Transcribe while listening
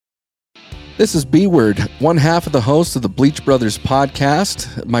This is B-Word, one half of the host of the Bleach Brothers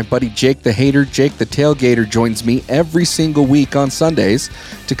podcast. My buddy Jake the Hater, Jake the Tailgater joins me every single week on Sundays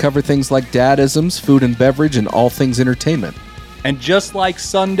to cover things like dadisms, food and beverage, and all things entertainment. And just like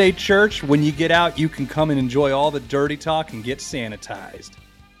Sunday church, when you get out, you can come and enjoy all the dirty talk and get sanitized.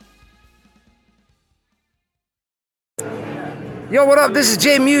 Yo, what up? This is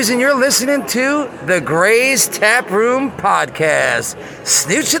Jay Muse, and you're listening to the Gray's Taproom podcast.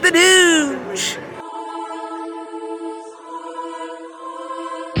 Snooch of the Dooch.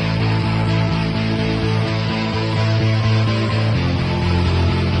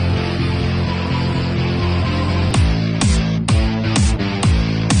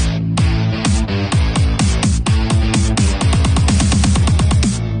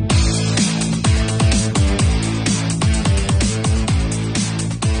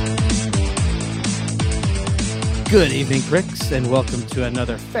 Good evening, Cricks, and welcome to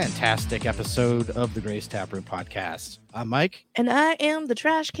another fantastic episode of the Gray's Taproom podcast. I'm Mike. And I am the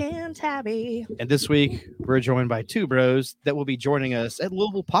Trash Can Tabby. And this week, we're joined by two bros that will be joining us at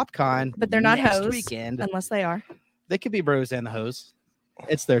Louisville PopCon. But they're not next hoes, weekend. unless they are. They could be bros and the hoes.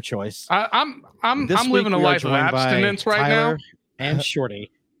 It's their choice. I'm living a life of abstinence right Tyler now. And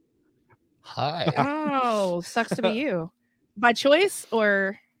Shorty. Hi. Oh, sucks to be you. By choice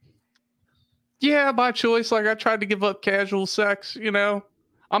or... Yeah, by choice. Like I tried to give up casual sex, you know.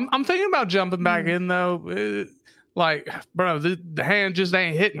 I'm thinking about jumping back in though. Like, bro, the hand just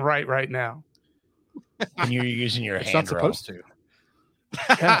ain't hitting right now. And you're using your It's hand. not supposed to.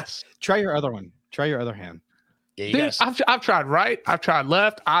 Yes. Try your other one. Try your other hand. Yeah, you Dude, guys, I've tried right, I've tried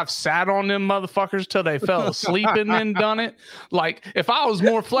left, I've sat on them motherfuckers till they fell asleep and then done it. Like, if I was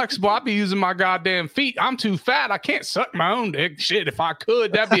more flexible, I'd be using my goddamn feet. I'm too fat. I can't suck my own dick. Shit, if I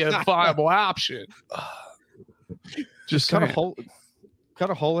could, that'd be a viable option. Just cut saying.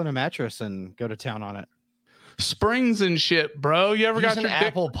 a hole in a mattress and go to town on it. Springs and shit, bro. You ever use got an your dick?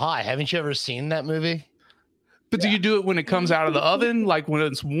 apple pie. Haven't you ever seen that movie? But do you do it when it comes out of the oven, like when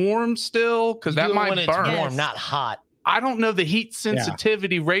it's warm still? Because that Do it might when burn. it's warm, Yes. not hot. I don't know the heat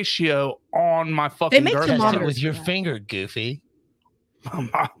sensitivity ratio on my fucking make dirt. Test it thermometers with your for that. finger, Goofy.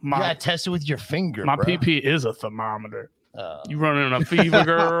 My, You gotta test it with your finger, my bro. PP is a thermometer. Oh. You running a fever,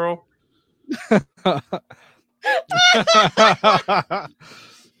 girl?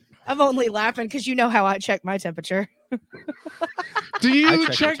 I'm only laughing because you know how I check my temperature. Do I you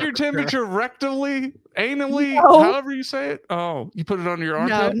check check your your temperature rectally, anally, No. however you say it? Oh, you put it under your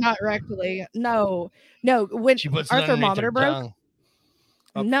No, armpit? not rectally. No. When She puts it our underneath thermometer her broke.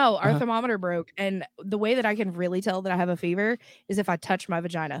 tongue. No, our thermometer broke. And the way that I can really tell that I have a fever is if I touch my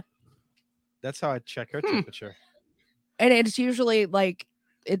vagina. That's how I check her temperature. And it's usually like,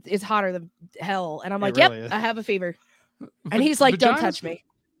 it's hotter than hell. And I'm It like, really yep, is. I have a fever. And he's like, don't touch me.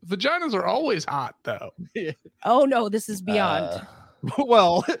 Vaginas are always hot, though. Oh, no, this is beyond.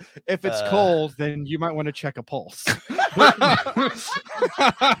 Well, if it's Uh. cold, then you might want to check a pulse.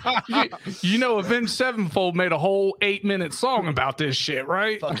 You know, Avenged Sevenfold made a whole 8-minute song about this shit,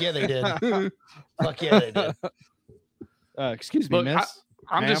 right? Fuck yeah, they did. Fuck yeah, they did. Excuse me, Look, miss.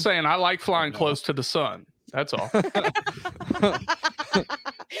 I'm just Ma'am? saying, I like flying No. close to the sun. That's all.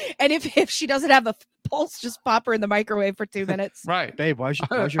 And if she doesn't have a pulse, just pop her in the microwave for 2 minutes. Right. Babe, why's your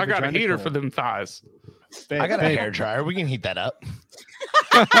I got a vagina heater cold? for them thighs. Babe, I got a babe. hair dryer. We can heat that up.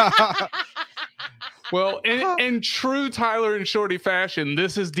 Well, in true Tyler and Shorty fashion,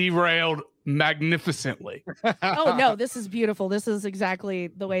 this is derailed magnificently. Oh, no, this is beautiful. This is exactly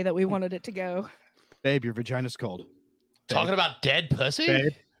the way that we wanted it to go. Babe, your vagina's cold. Talking about dead pussy?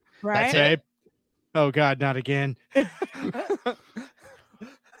 Babe, Right? That's it. babe. Oh God, not again.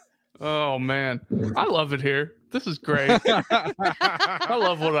 Oh, man. I love it here. This is great. I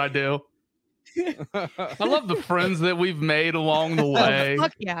love what I do. I love the friends that we've made along the way. Oh,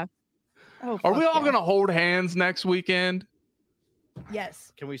 fuck yeah. Oh, Are we fuck all yeah. going to hold hands next weekend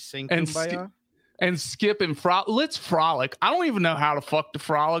Yes. Can we sing And Kumbaya? and skip and frolic? Let's frolic. I don't even know how to fuck to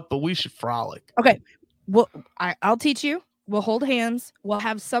frolic, but we should frolic. Okay. Well, I'll teach you. We'll hold hands. We'll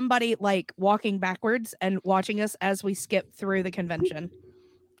have somebody like walking backwards and watching us as we skip through the convention.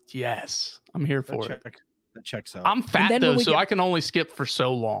 Yes. I'm here for it. That checks out. I'm fat, then though, when we so get- I can only skip for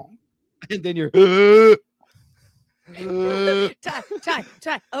so long. And then you're. Ty.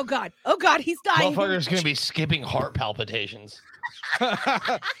 Oh God, he's dying. Motherfucker's gonna be skipping heart palpitations.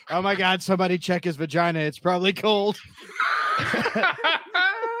 Oh my God! Somebody check his vagina. It's probably cold.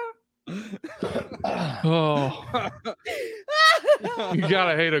 Oh, you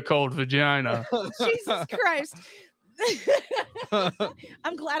gotta hate a cold vagina. Jesus Christ.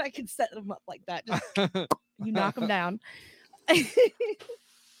 I'm glad I could set them up like that. Just, you knock them down.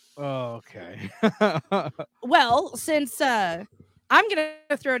 Okay. Well, since I'm gonna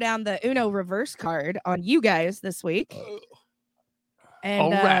throw down the Uno reverse card on you guys this week, and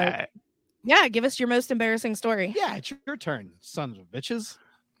All right. yeah, give us your most embarrassing story. Yeah, it's your turn, sons of bitches.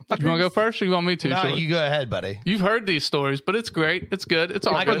 You want to go first or you want me to? No, Shorty? you go ahead, buddy. You've heard these stories, but it's great. It's good. It's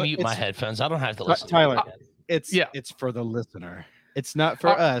all I gotta good. mute my headphones. I don't have to listen. Tyler, to it. it's for the listener. It's not for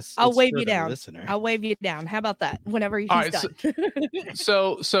us. I'll it's wave for you the down. Listener. I'll wave you down. How about that? Whenever he's All right, done.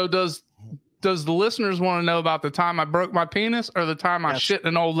 So does the listeners want to know about the time I broke my penis or the time I Yes. shit in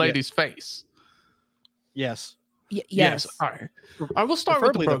an old lady's face? Yes. Yes. All right. All right. We'll start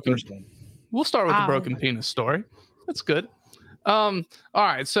with the Preferably broken. first one. We'll start with the Ah, broken okay. penis story. That's good. All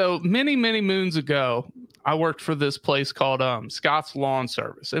right. So many moons ago, I worked for this place called Scott's Lawn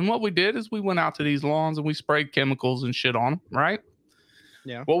Service, and what we did is we went out to these lawns and we sprayed chemicals and shit on them. Right.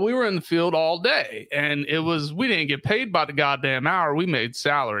 Yeah. Well, we were in the field all day, and we didn't get paid by the goddamn hour. We made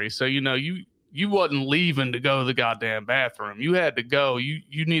salary, so you wasn't leaving to go to the goddamn bathroom. You had to go.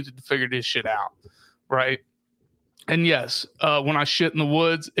 You needed to figure this shit out, right? And yes, when I shit in the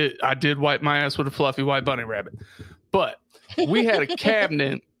woods, I did wipe my ass with a fluffy white bunny rabbit. But we had a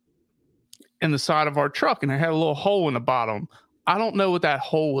cabinet in the side of our truck, and it had a little hole in the bottom. I don't know what that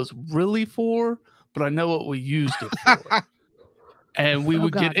hole was really for, but I know what we used it for. And we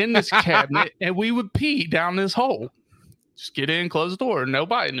would get in this cabinet and we would pee down this hole. Just get in, close the door.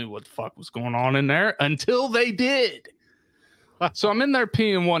 Nobody knew what the fuck was going on in there until they did. So I'm in there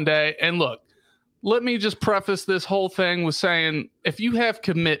peeing one day, and look, let me just preface this whole thing with saying, if you have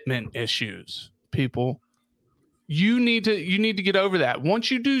commitment issues, people, you need to get over that. Once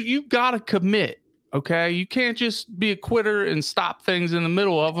you do, you gotta commit. Okay, you can't just be a quitter and stop things in the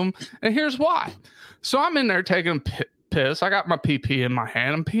middle of them. And here's why. So I'm in there taking a piss. I got my pee in my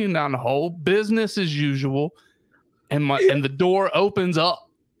hand. I'm peeing down the hole. Business as usual. And the door opens up,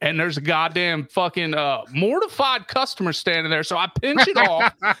 and there's a goddamn fucking mortified customer standing there. So I pinch it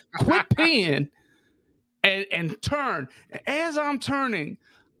off, quit peeing, and turn. As I'm turning,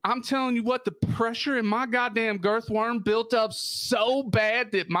 I'm telling you what, the pressure in my goddamn girth worm built up so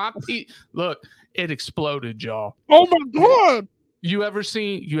bad that my pee, look, it exploded, y'all. Oh my god! You ever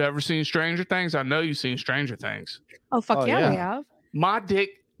seen Stranger Things? I know you've seen Stranger Things. Oh fuck Oh, yeah, yeah. we have. My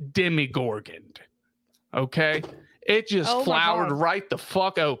dick demigorgoned. Okay? It just Oh, my flowered God. right the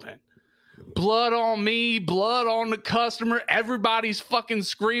fuck open. Blood on me, blood on the customer. Everybody's fucking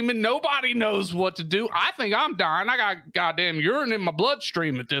screaming. Nobody knows what to do. I think I'm dying. I got goddamn urine in my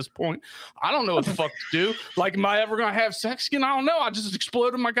bloodstream at this point. I don't know what the fuck to do. Like, am I ever going to have sex again? I don't know. I just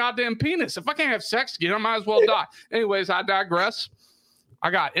exploded my goddamn penis. If I can't have sex again, I might as well die. Anyways, I digress.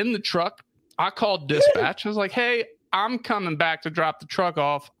 I got in the truck. I called dispatch. I was like, hey, I'm coming back to drop the truck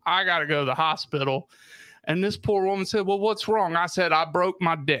off. I got to go to the hospital. And this poor woman said, well, what's wrong? I said, I broke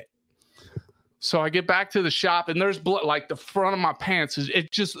my dick. So I get back to the shop, and there's blood, like the front of my pants.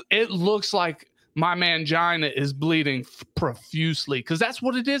 It looks like my mangina is bleeding profusely, because that's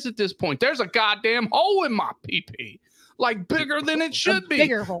what it is at this point. There's a goddamn hole in my pee-pee, like bigger than it should be.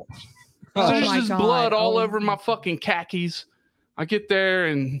 Bigger hole. So Oh there's my just God. blood all Oh over my fucking khakis. I get there,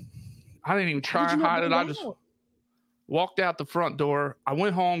 and I didn't even try and hide it. I just walked out the front door. I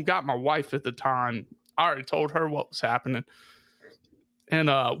went home, got my wife at the time. I already told her what was happening. And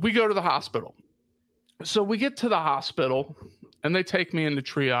we go to the hospital. So we get to the hospital, and they take me into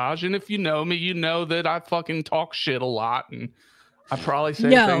triage. And if you know me, you know that I fucking talk shit a lot, and I probably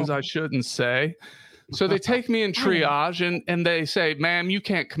say things I shouldn't say. So they take me in triage, and they say, ma'am, you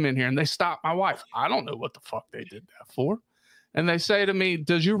can't come in here. And they stop my wife. I don't know what the fuck they did that for. And they say to me,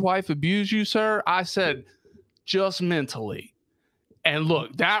 does your wife abuse you, sir? I said, just mentally. And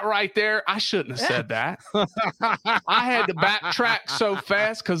look, that right there, I shouldn't have said that. I had to backtrack so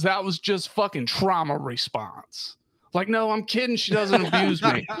fast because that was just fucking trauma response. Like, no, I'm kidding. She doesn't abuse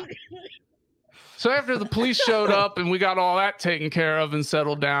me. So after the police showed up and we got all that taken care of and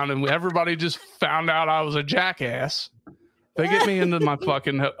settled down, and everybody just found out I was a jackass, they get me into my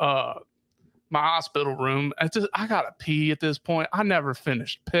fucking my hospital room. I gotta pee at this point. I never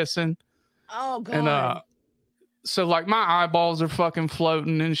finished pissing. Oh God. And so like my eyeballs are fucking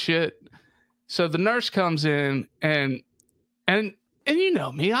floating and shit. So the nurse comes in and you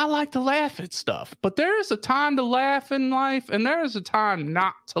know me, I like to laugh at stuff, but there is a time to laugh in life and there is a time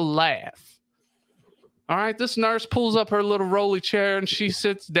not to laugh. All right. This nurse pulls up her little rolly chair and she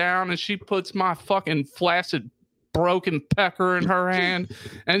sits down and she puts my fucking flaccid broken pecker in her hand,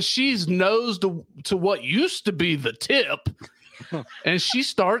 and she's nosed to what used to be the tip, and she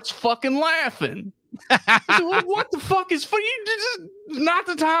starts fucking laughing. I said, well, what the fuck is for you? This is not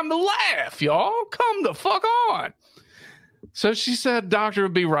the time to laugh, y'all. Come the fuck on. So she said doctor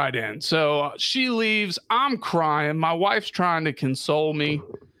would be right in. So she leaves. I'm crying. My wife's trying to console me.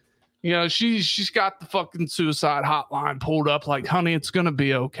 You know, she's got the fucking suicide hotline pulled up like, honey, it's going to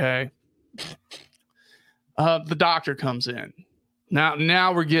be okay. The doctor comes in.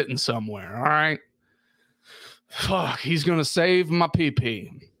 Now we're getting somewhere. All right. Fuck, he's going to save my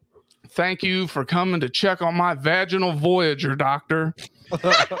pee-pee. Thank you for coming to check on my vaginal Voyager, doctor.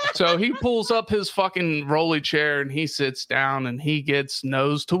 So he pulls up his fucking rolly chair and he sits down and he gets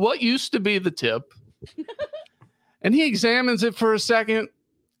nose to what used to be the tip. And he examines it for a second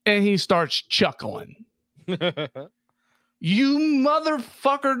and he starts chuckling. You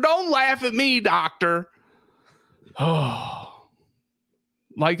motherfucker, don't laugh at me, doctor. Oh,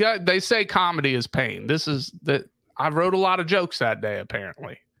 like that, they say comedy is pain. This is that I wrote a lot of jokes that day,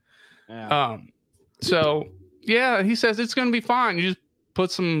 apparently. Yeah. So yeah, he says it's gonna be fine. You just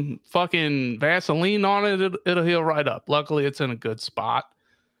put some fucking Vaseline on it, it'll heal right up. Luckily, it's in a good spot.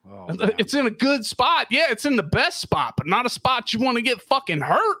 Oh, it's in a good spot. Yeah, it's in the best spot, but not a spot you want to get fucking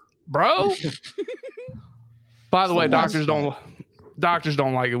hurt, bro. By the way, doctors don't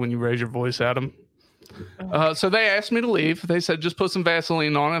like it when you raise your voice at them. So they asked me to leave. They said just put some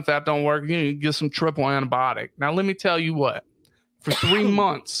Vaseline on it. If that don't work, you can get some triple antibiotic. Now let me tell you what. For 3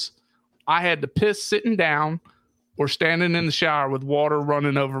 months, I had to piss sitting down or standing in the shower with water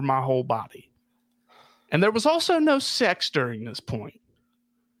running over my whole body. And there was also no sex during this point.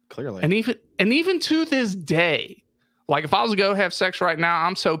 Clearly. And even to this day, like if I was to go have sex right now,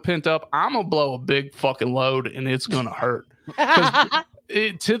 I'm so pent up, I'm gonna blow a big fucking load and it's gonna hurt.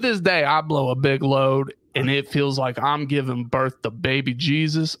 To this day, I blow a big load and it feels like I'm giving birth to baby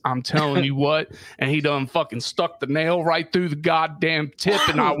Jesus. I'm telling you what. And he done fucking stuck the nail right through the goddamn tip.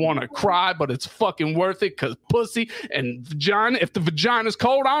 And I want to cry, but it's fucking worth it because pussy and vagina. If the vagina's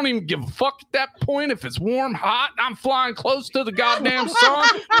cold, I don't even give a fuck at that point. If it's warm, hot, I'm flying close to the goddamn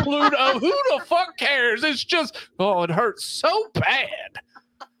sun. Pluto, who the fuck cares? It's just, oh, it hurts so bad.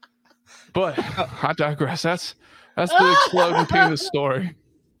 But I digress. That's the exploding penis story.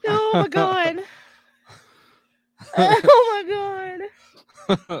 Oh my god. Oh my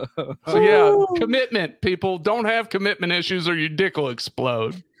god. So yeah, commitment, people. Don't have commitment issues or your dick will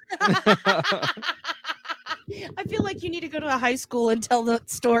explode. I feel like you need to go to a high school and tell the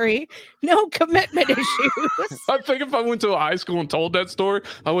story. No commitment issues. I think if I went to a high school and told that story,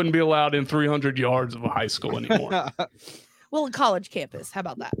 I wouldn't be allowed in 300 yards of a high school anymore. Well, a college campus. How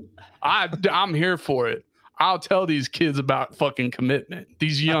about that? I'm here for it. I'll tell these kids about fucking commitment.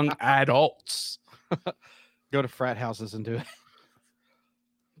 These young adults. Go to frat houses and do it.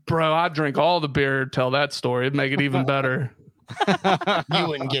 Bro, I'd drink all the beer, tell that story. It'd make it even better. You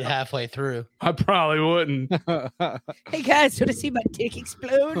wouldn't get halfway through. I probably wouldn't. Hey guys, want to see my dick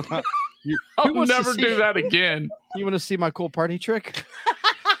explode? I'll never do that again. You want to see my cool party trick?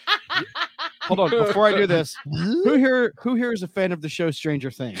 Hold on, before I do this, who here is a fan of the show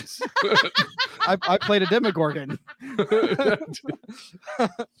Stranger Things? I played a Demogorgon. Did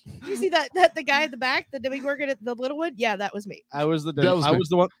you see that the guy in the back, the Demogorgon, the little one? Yeah, that was me. I was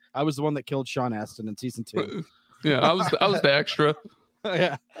the one that killed Sean Astin in season 2. Yeah, I was the extra.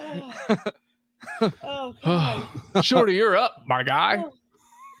 Yeah. Oh, God. Shorty, you're up, my guy.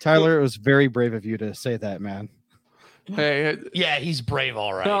 Tyler, it was very brave of you to say that, man. Hey, Yeah, he's brave,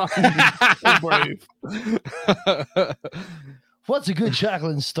 all right. Brave. What's a good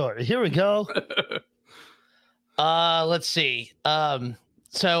chocolate story? Here we go. Let's see. The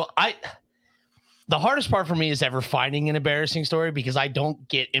hardest part for me is ever finding an embarrassing story because I don't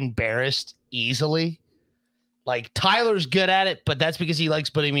get embarrassed easily. Like Tyler's good at it, but that's because he likes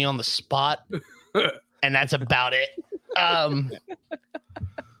putting me on the spot, and that's about it. But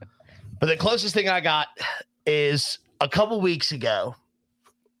the closest thing I got is a couple weeks ago.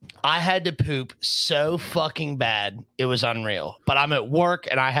 I had to poop so fucking bad. It was unreal, but I'm at work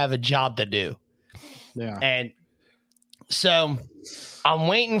and I have a job to do. Yeah. And so I'm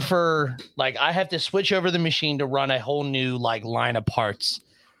waiting for, like, I have to switch over the machine to run a whole new, like, line of parts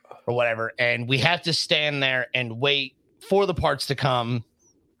or whatever. And we have to stand there and wait for the parts to come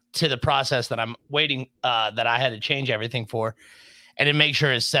to the process that I'm waiting, that I had to change everything for and to make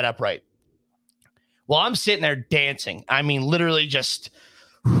sure it's set up right. Well, I'm sitting there dancing. I mean, literally just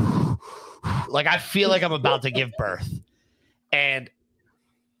like I feel like I'm about to give birth. And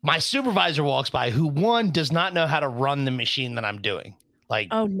my supervisor walks by who, one, does not know how to run the machine that I'm doing. Like,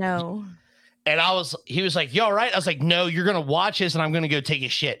 oh, no. And he was like, you all right? I was like, no, you're going to watch this and I'm going to go take a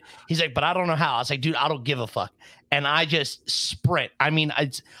shit. He's like, but I don't know how. I was like, dude, I don't give a fuck. And I just sprint. I mean,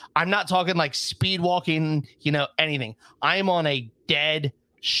 I'm not talking like speed walking, anything. I am on a dead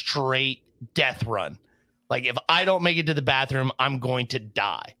straight death run. Like if I don't make it to the bathroom, I'm going to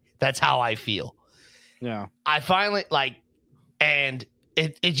die. That's how I feel. Yeah. I finally and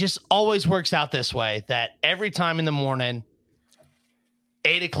it just always works out this way that every time in the morning,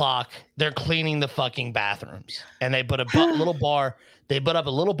 8:00, they're cleaning the fucking bathrooms and they put a little bar. They put up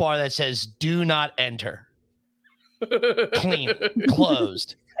a little bar that says, "Do not enter." Clean,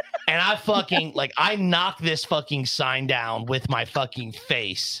 closed. And I fucking I knock this fucking sign down with my fucking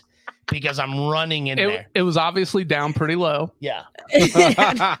face because I'm running in there. It was obviously down pretty low. Yeah.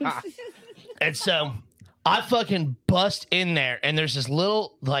 And so I fucking bust in there and there's this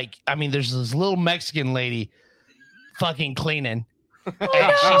little there's this little Mexican lady fucking cleaning.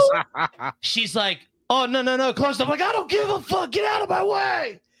 And she's like, "Oh, no, close." I'm like, "I don't give a fuck. Get out of my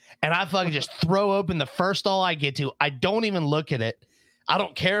way." And I fucking just throw open the first stall I get to. I don't even look at it. I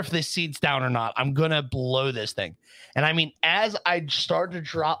don't care if this seat's down or not. I'm going to blow this thing. And I mean, as I start to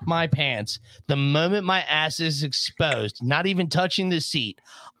drop my pants, the moment my ass is exposed, not even touching the seat,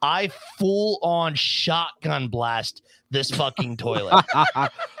 I full on shotgun blast this fucking toilet.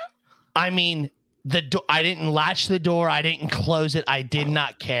 I mean, I didn't latch the door. I didn't close it. I did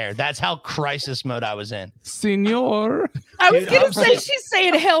not care. That's how crisis mode I was in. Senor. I was gonna say she's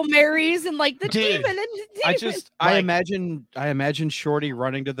saying Hail Marys and the Dude, demon and the demon. I imagine Shorty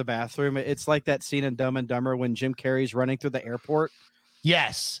running to the bathroom. It's like that scene in Dumb and Dumber when Jim Carrey's running through the airport.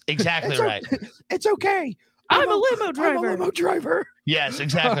 Yes, exactly right. It's okay. I'm a limo driver. I'm a limo driver. Yes,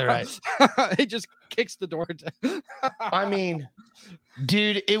 exactly right. He just kicks the door down. I mean,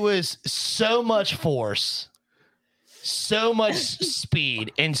 dude, it was so much force, so much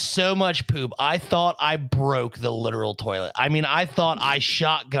speed, and so much poop. I thought I broke the literal toilet. I mean, I thought I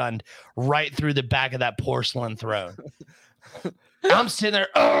shotgunned right through the back of that porcelain throne. I'm sitting there,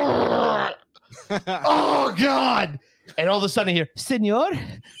 oh God. And all of a sudden I hear, "Senor."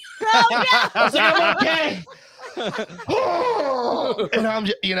 Oh, no. I was like, "I'm okay." And I'm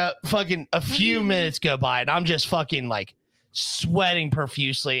just, fucking a few minutes go by and I'm just fucking sweating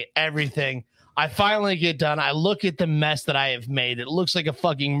profusely, everything. I finally get done. I look at the mess that I have made. It looks like a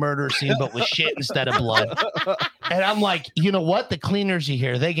fucking murder scene, but with shit instead of blood. And I'm like, you know what? The cleaners are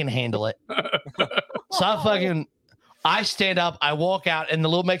here. They can handle it. So I stand up, I walk out, and the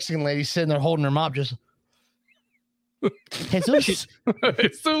little Mexican lady sitting there holding her mop just.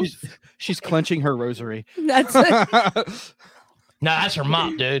 She's clenching her rosary. That's it. No, that's her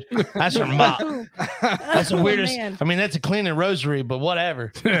mop, dude. That's her mop. That's the weirdest. Man. I mean, that's a cleaning rosary, but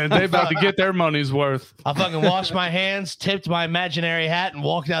whatever. They about to get their money's worth. I fucking washed my hands, tipped my imaginary hat, and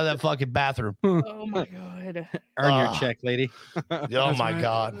walked out of that fucking bathroom. Oh my God. Earn your check, lady. Oh my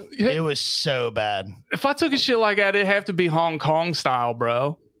God. It was so bad. If I took a shit like that, it'd have to be Hong Kong style,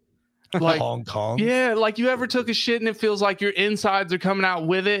 bro. Hong Kong. Yeah, you ever took a shit and it feels like your insides are coming out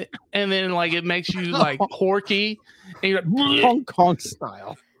with it, and then it makes you horky, and you're like, Hong Kong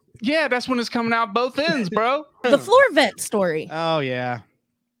style. Yeah, that's when it's coming out both ends, bro. The floor vent story. Oh yeah.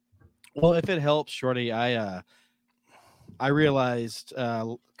 Well, if it helps, Shorty, I realized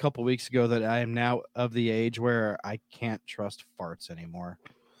a couple weeks ago that I am now of the age where I can't trust farts anymore.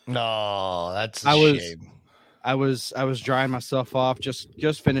 No, that's a shame. I was drying myself off, just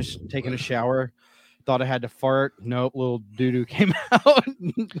finished taking a shower. Thought I had to fart. Nope, little doo-doo came out.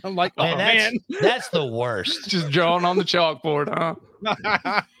 I'm like, oh man. That's the worst. Just drawing on the chalkboard, huh?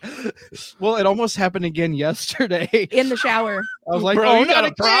 Well, it almost happened again yesterday. In the shower. I was like, bro, you got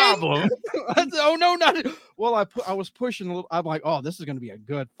not a problem. Oh no, not. Well, I was pushing a little. I'm like, oh, this is going to be a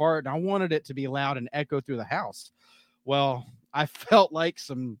good fart. And I wanted it to be loud and echo through the house. Well, I felt like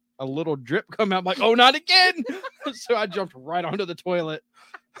a little drip come out. I'm like, oh, not again. So I jumped right onto the toilet.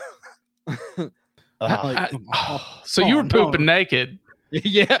 So you were pooping naked.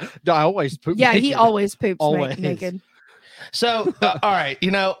 Yeah. No, I always poop Yeah, naked. he always poops Always. naked. So, all right,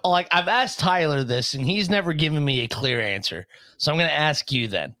 I've asked Tyler this and he's never given me a clear answer. So I'm going to ask you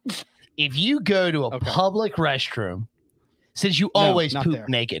then. If you go to a public restroom, since you always poop there.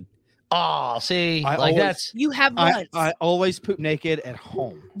 naked. Oh, see, You have once. I always poop naked at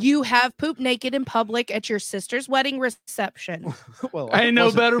home. You have pooped naked in public at your sister's wedding reception. Well, Ain't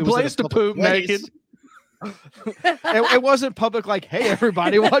no better place to poop naked. It wasn't public like, hey,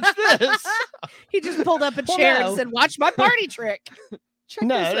 everybody, watch this. He just pulled up a chair and said, watch my party trick.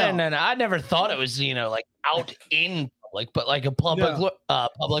 No. I never thought it was, out in public, but like a public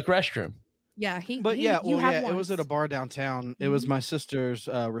restroom. Yeah, it was at a bar downtown. It was my sister's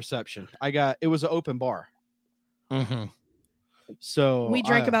reception. It was an open bar. Mm-hmm. So we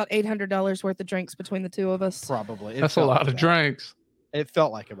drank about $800 worth of drinks between the two of us. Probably. That's a lot of drinks. It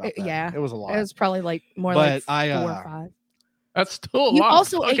felt like about that. Yeah, it was a lot. It was probably more but like 4 or 5. That's still a lot of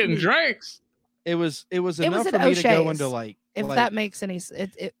fucking drinks. It was It was enough at for me to go O'Shea's, into like if like, that makes any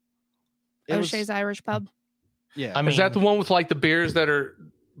sense. it was- O'Shea's Irish pub. yeah. I mean, Is that the one with like the beers that are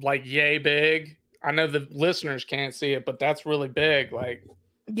like yay big? I know the listeners can't see it, but that's really big. Like,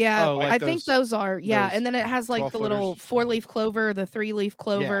 Yeah, Oh, like I think those are. Yeah, those and then it has like the 12 little footers. 4-leaf clover, the 3-leaf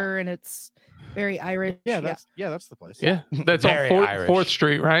clover, and it's very Irish. that's the place. yeah, that's on Very 4th Irish.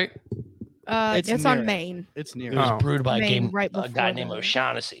 Street, right? It's It's on near it. Maine. It's it near. was Oh. brewed by Maine, right a guy before named the-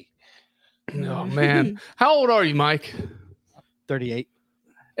 O'Shaughnessy. Oh man, how old are you, Mike? 38.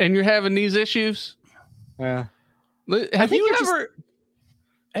 And you're having these issues? Yeah. Have think you it just-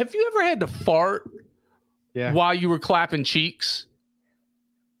 ever had to fart Yeah. while you were clapping cheeks?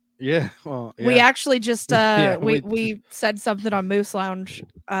 Yeah. Well, yeah. We actually just Yeah, we said something on Moose Lounge,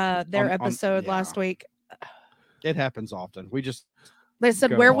 their On- episode yeah. last week. It happens often. We just They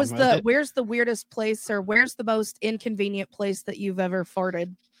said, Go "Where along was with the it. where's the weirdest place, or where's the most inconvenient place that you've ever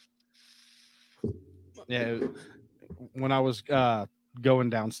farted?" yeah. When I was going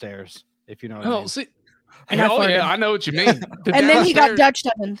downstairs, if you know what I Oh, mean. see. And I Oh yeah, farted. I know what you mean. The And then he got downstairs- Dutch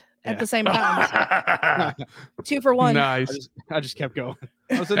ovened at Yeah. the same time. 2 for 1. Nice. I just kept going.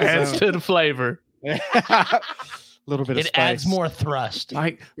 I was in the Adds zone. to the flavor. Little bit of It adds spice. more thrust.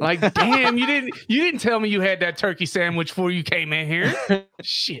 Like, damn, you didn't tell me you had that turkey sandwich before you came in here.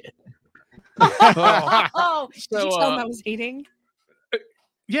 Shit. Oh, did So, you tell him I was eating?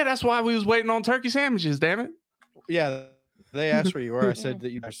 Yeah, that's why we was waiting on turkey sandwiches. Damn it. Yeah. They asked where you were. I said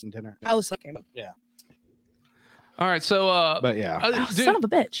that you had some dinner. I was okay. All right, so But yeah. Oh, dude, son of a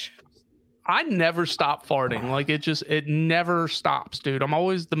bitch. I never stop farting. Like it never stops, dude. I'm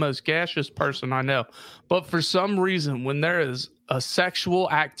always the most gaseous person I know. But for some reason, when there is a sexual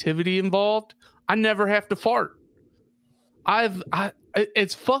activity involved, I never have to fart.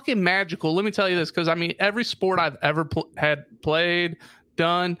 It's fucking magical. Let me tell you this, because I mean, every sport I've ever played,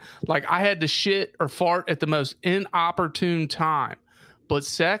 done, like I had to shit or fart at the most inopportune time. But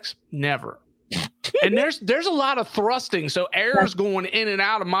sex, never. And there's a lot of thrusting, so air is going in and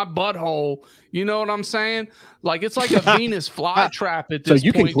out of my butthole. You know what I'm saying? Like it's like a Venus flytrap at So this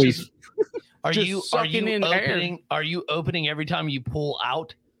you can point. queef. Just- Are just you sucking in air. Are you opening every time you pull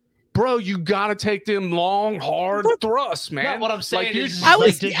out? bro, you gotta take them long, hard thrusts, man. No, what I'm saying Like, is, I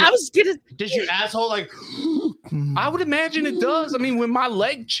like, was gonna. does your asshole like? I would imagine it does. I mean, when my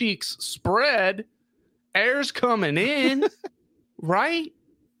leg cheeks spread, air's coming in, right?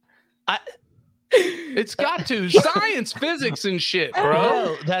 It's got to. Science, physics, and shit,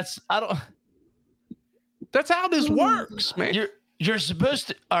 bro. Bro, I don't. That's how this works, man. You're supposed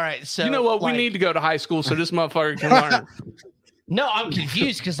to. All right, so You know what? like- We need to go to high school so this motherfucker can learn. No, I'm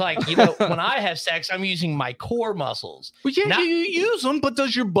confused because, like, you know, when I have sex, I'm using my core muscles. Well, yeah, Not- you use them, but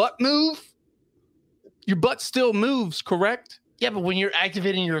does your butt move? Your butt still moves, correct? Yeah, but when you're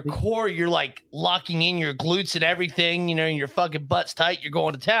activating your core, you're like locking in your glutes and everything. You know, and your fucking butt's tight. You're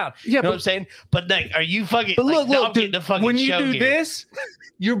going to town. Yeah, You know but- what I'm saying? But like, are you fucking? But like, look, now I'm getting dude, the fucking when you show do here. this,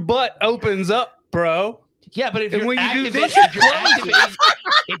 your butt opens up, bro. Yeah, but if And you're, when you do activating, this,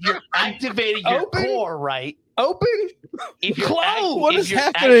 if you're activating your Open. core, right? Open, If you're Close. What if is you're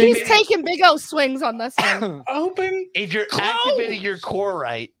happening? He's activating- taking big old swings on this one. open. If you're Close. activating your core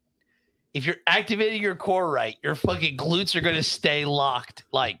right, your fucking glutes are going to stay locked,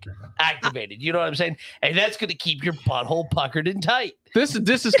 like activated. You know what I'm saying? And that's going to keep your butthole puckered and tight. This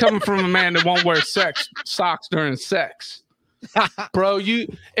is coming from a man that won't wear socks during sex, bro.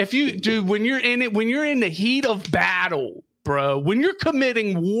 When you're in it, when you're in the heat of battle, bro, when you're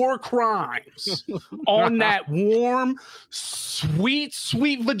committing war crimes on that warm, sweet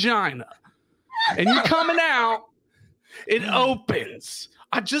vagina, and you're coming out, it opens.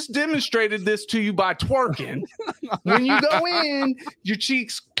 I just demonstrated this to you by twerking. When you go in, your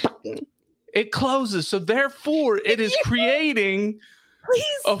cheeks, it closes. So therefore, it is creating Please.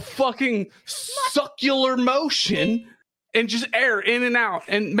 a fucking succular motion and just air in and out.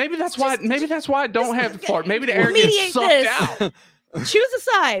 And maybe that's why I don't have to fart. Maybe the air gets Mediate sucked this. out. Choose a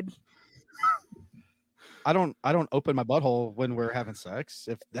side. I don't open my butthole when we're having sex.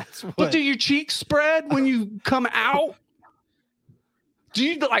 If that's what. But do your cheeks spread when you come out? Do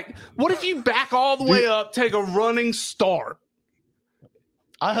you what if you back all the way up, take a running start?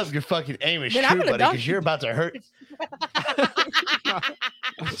 I hope your fucking aim is Then I'm true, gonna buddy, dunk because you're about to hurt.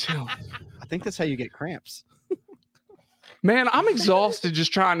 I think that's how you get cramps. Man, I'm exhausted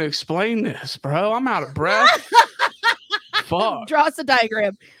just trying to explain this, bro. I'm out of breath. Fuck. Draw us a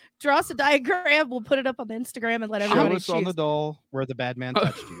diagram. Draw us a diagram. We'll put it up on the Instagram and let Show everybody us on the choose. doll where the bad man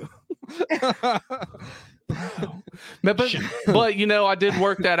touched you. But you know, I did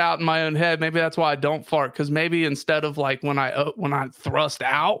work that out in my own head. Maybe that's why I don't fart, because maybe instead of like when I thrust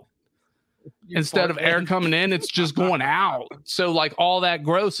out, instead of air coming in, it's just going out. So like all that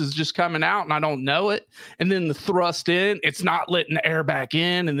gross is just coming out and I don't know it. And then the thrust in, it's not letting the air back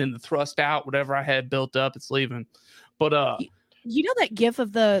in. And then the thrust out, whatever I had built up, it's leaving. But you know that gif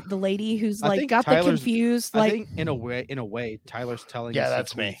of the lady who's I like think got the Tyler's- confused, I like think in a way, Tyler's telling Yeah, us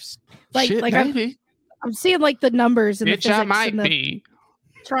that's he me. believes. shit, like maybe. I'm seeing like the numbers and the Bitch, I physics might and the be.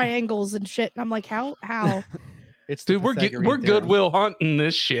 triangles and shit. And I'm like, how? It's the Dude, we're Pythagorean theorem. Goodwill Hunting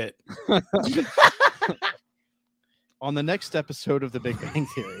this shit. On the next episode of The Big Bang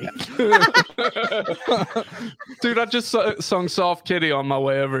Theory. Dude, I just sung Soft Kitty on my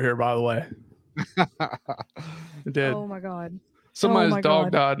way over here, by the way. I did. Oh my god. Somebody's my dog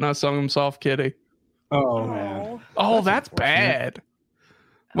God. died and I sung him Soft Kitty. Oh man. Oh, that's bad.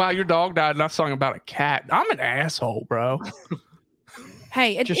 Wow, your dog died and I sung about a cat. I'm an asshole, bro.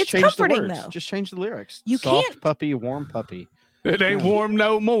 Hey, it's Just change the comforting words. though. Just change the lyrics. You Soft can't- puppy, warm puppy, It ain't warm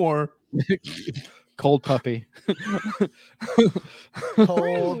no more. cold puppy.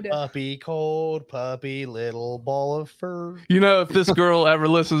 Cold Rude. cold puppy, little ball of fur. You know, if this girl ever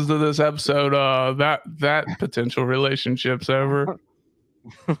listens to this episode, that potential relationship's over.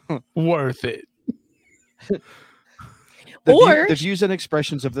 Worth it. The views and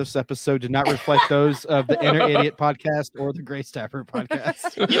expressions of this episode did not reflect those of the Inner Idiot podcast or the Grace Tapper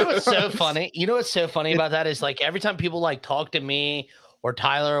podcast. You know what's so funny? You know what's so funny about that is like every time people like talk to me or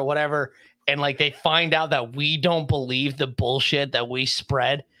Tyler or whatever, and like they find out that we don't believe the bullshit that we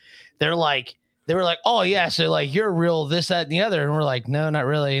spread, they were like, oh yeah, so like you're real this, that, and the other. And we're like, no, not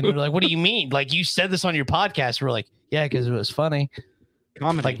really. And they're like, what do you mean? Like you said this on your podcast. We're like, yeah, because it was funny.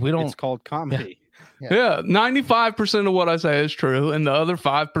 Comedy. Like, we don't- It's called comedy. Yeah, 95% of what I say is true, and the other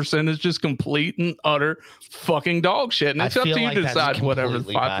 5% is just complete and utter fucking dog shit. And I it's up feel to you like to that's decide whatever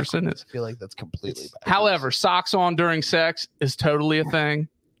the completely 5% backwards. is. I feel like that's completely backwards. However, socks on during sex is totally a thing.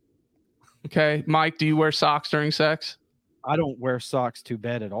 Okay, Mike, do you wear socks during sex? I don't wear socks to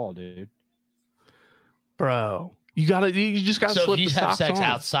bed at all, dude. Bro, you just gotta So slip if you the have socks sex on.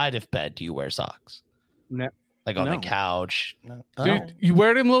 outside of bed, do you wear socks? No. Like on the No. couch? No. Dude, you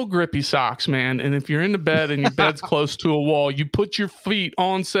wear them little grippy socks, man. And if you're in the bed and your bed's close to a wall, you put your feet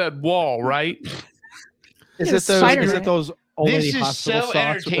on said wall, right? Yeah, Spider-Man. Is it those old This lady is hospital so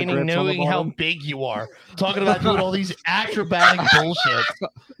socks with the entertaining grips on the knowing how bottom? big you are. Talking about doing all these acrobatic bullshit.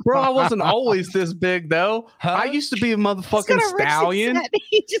 Bro, I wasn't always this big though. Huh? I used to be a He's motherfucking got a wrist stallion. set.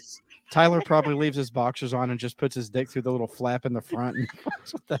 He just Tyler probably leaves his boxers on and just puts his dick through the little flap in the front. And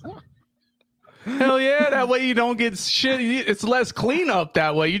what the hell? Hell yeah, that way you don't get shit. It's less cleanup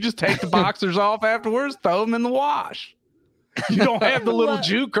that way. You just take the boxers off afterwards, throw them in the wash. You don't have the little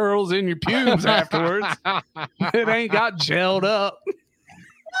Jew curls in your pubes afterwards. It ain't got gelled up.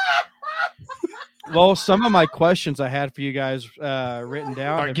 Well, some of my questions I had for you guys written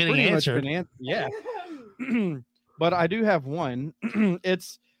down Are have getting pretty much answered. been yeah. But I do have one.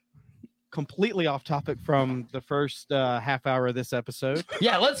 It's completely off topic from the first half hour of this episode.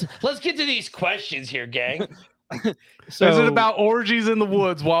 Yeah, let's get to these questions here, gang. So Is it about orgies in the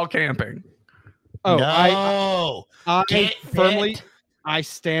woods while camping? Oh, No. I Get firmly it. I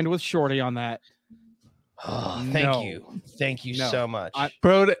stand with Shorty on that. Oh, No. thank you. Thank you No. so much.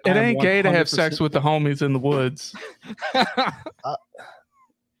 Bro, it I'm ain't gay to have sex 100% with the homies in the woods.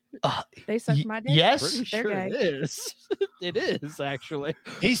 they sucked my dick. yes, Pretty They're sure gay. it is. It is actually.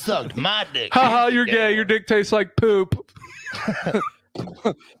 he sucked my dick. Haha, you're gay. Your dick tastes like poop.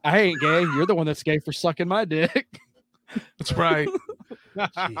 I ain't gay. You're the one that's gay for sucking my dick. That's right.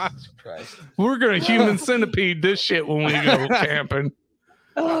 Jesus Christ. We're gonna human centipede this shit when we go camping.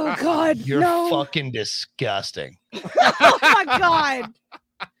 Oh god, You're no. fucking disgusting. Oh my god.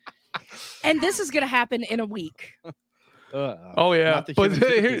 And this is gonna happen in a week. Oh yeah, Not the but human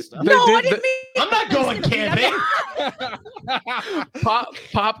centipede here, stuff. they No, I did- didn't mean I'm not going camping.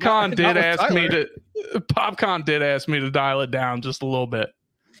 PopCon did Not with ask me Tyler. to. PopCon did ask me to dial it down just a little bit.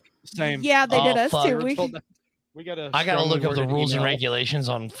 Same. Yeah, they did Oh, us fuck. too. We gotta. I gotta look up the strongly rules and worded regulations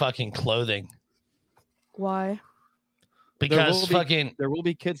on fucking clothing Why? because will be- fucking email. There will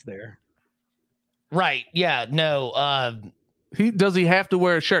be kids there. right. Yeah. No. He have to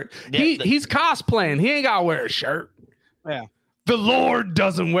wear a shirt? Yeah, He's cosplaying. He ain't gotta wear a shirt. Yeah. The Lord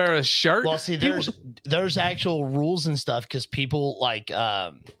doesn't wear a shirt. Well, see, there's actual rules and stuff because people like.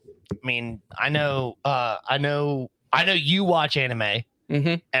 I mean, I know you watch anime,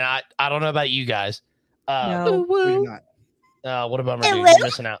 Mhm. and I don't know about you guys. No. We do not. What about my dude? You're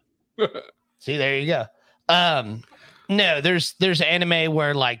missing out. See, there you go. No, there's anime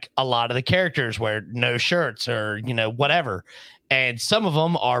where like a lot of the characters wear no shirts or whatever, and some of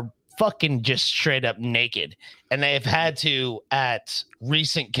them are fucking just straight up naked. And they've had to, at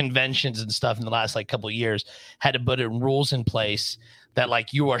recent conventions and stuff in the last like couple of years, had to put rules in place that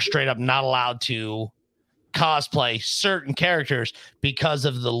like you are straight up not allowed to cosplay certain characters because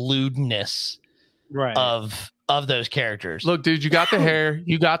of the lewdness of those characters. Look, dude, you got the hair,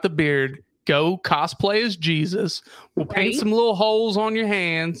 you got the beard. Go cosplay as Jesus. We'll paint some little holes on your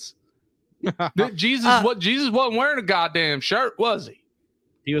hands. Jesus wasn't wearing a goddamn shirt, was he?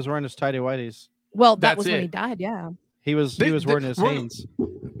 He was wearing his tighty whities. Well, that was when he died. Yeah, he was wearing his Hanes.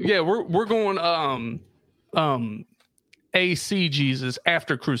 Yeah, we're going AC Jesus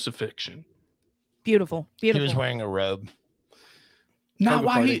after crucifixion. Beautiful. He was wearing a robe. No,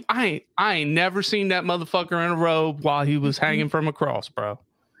 why I ain't never seen that motherfucker in a robe while he was hanging from a cross, bro.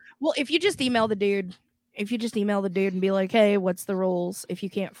 Well, if you just email the dude and be like, "Hey, what's the rules?" If you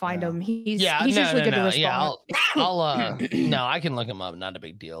can't find him, he's usually good to respond. Yeah, I'll no, I can look him up. Not a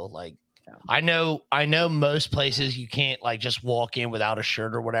big deal. Like, I know most places you can't like just walk in without a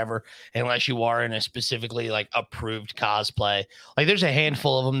shirt or whatever unless you are in a specifically like approved cosplay. Like, there's a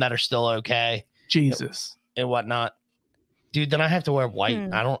handful of them that are still okay. Jesus and whatnot, dude. Then I have to wear white.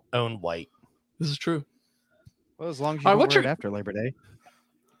 I don't own white. This is true. Well, as long as you don't wear it after Labor Day.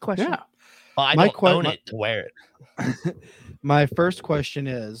 Question. Yeah. Well, I don't own it to wear it. My first question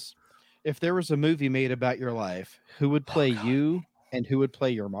is, if there was a movie made about your life, who would play you and who would play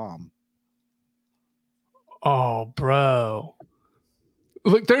your mom? Oh, bro.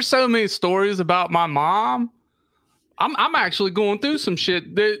 Look, there's so many stories about my mom. I'm actually going through some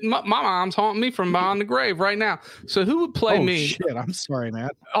shit that my mom's haunting me from behind the grave right now. So who would play me? Shit, I'm sorry,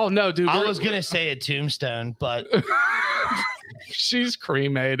 man. Oh no, dude. I was gonna say a tombstone, but she's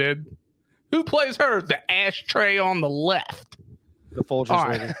cremated. Who plays her? The ashtray on the left. The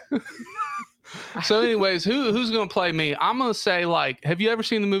Folgers lady. So, anyways, who's gonna play me? I'm gonna say, like, have you ever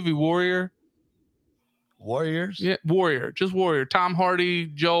seen the movie Warrior? Warriors? Yeah, Warrior. Just Warrior. Tom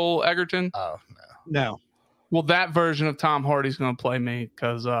Hardy, Joel Egerton. Oh no. Well, that version of Tom Hardy's going to play me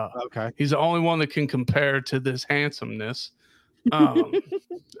because he's the only one that can compare to this handsomeness. I don't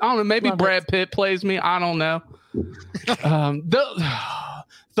know. Maybe Brad Pitt plays me. I don't know.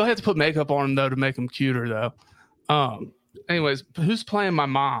 They'll have to put makeup on him, though, to make him cuter, though. Anyways, who's playing my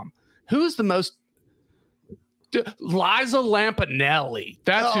mom? Who's the most... Liza Lampanelli.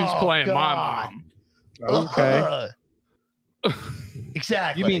 That's who's playing my mom. Okay.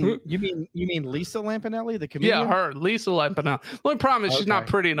 Exactly. You mean Lisa Lampanelli, the comedian? Yeah, her, Lisa Lampanelli. The only problem is she's not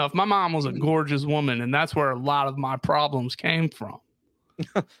pretty enough. My mom was a gorgeous woman, and that's where a lot of my problems came from.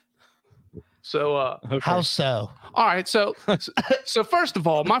 So, how so? All right, so first of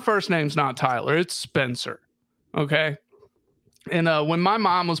all, my first name's not Tyler; it's Spencer. Okay. And when my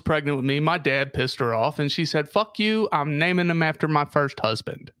mom was pregnant with me, my dad pissed her off, and she said, "Fuck you! I'm naming him after my first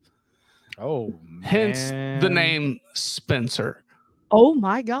husband." Oh, man. Hence the name Spencer. Oh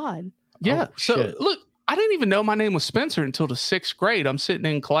my God. Yeah. Look, I didn't even know my name was Spencer until the 6th grade. I'm sitting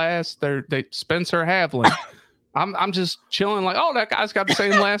in class. They Spencer Havlin. I'm just chilling like, oh, that guy's got the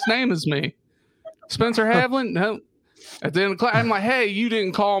same last name as me. Spencer Havlin. No. At the end of the class, I'm like, hey, you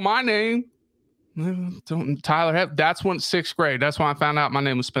didn't call my name. Tyler Havlin. That's when 6th grade. That's when I found out my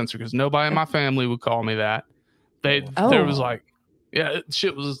name was Spencer because nobody in my family would call me that. There was like, yeah,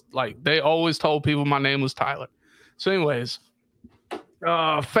 shit was like, they always told people my name was Tyler. So anyways,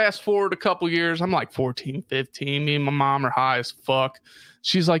 fast forward a couple years, I'm like 14, 15. Me and my mom are high as fuck.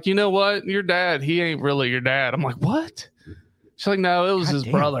 She's like, you know what? Your dad, he ain't really your dad. I'm like, what? She's like, no, it was his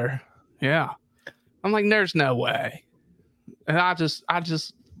brother. Yeah. I'm like, there's no way. And I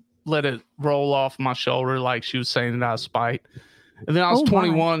just let it roll off my shoulder like she was saying it out of spite. And then I was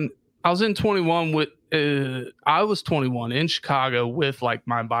 21. I was in 21 with, I was 21 in Chicago with like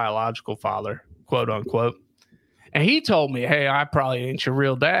my biological father, quote unquote. And he told me, hey, I probably ain't your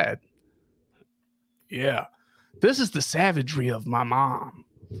real dad. Yeah. This is the savagery of my mom.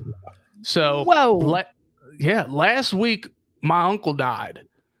 So, last week, my uncle died.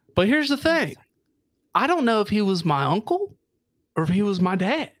 But here's the thing. I don't know if he was my uncle or if he was my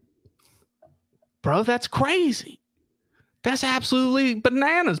dad. Bro, that's crazy. That's absolutely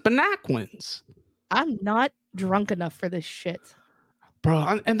bananas, banaquins. I'm not drunk enough for this shit.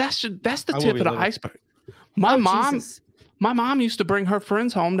 Bro, and that's the tip of the iceberg. My mom used to bring her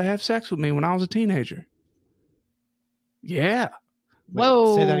friends home to have sex with me when I was a teenager. Yeah.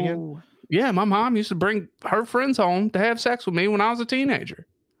 Whoa. Say that again? Yeah, my mom used to bring her friends home to have sex with me when I was a teenager.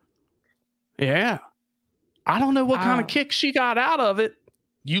 Yeah. I don't know what kind of kick she got out of it.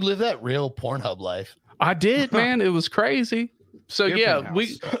 You live that real Pornhub life. I did, man. It was crazy. So yeah,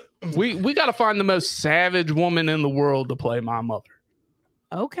 we got to find the most savage woman in the world to play my mother.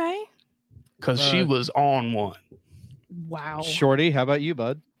 Okay. because she was on one. Wow. Shorty, how about you,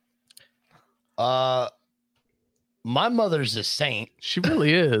 bud? My mother's a saint, She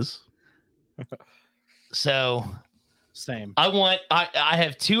really is. so Same. I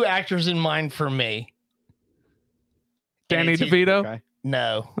have two actors in mind for me. Danny it's DeVito. Okay.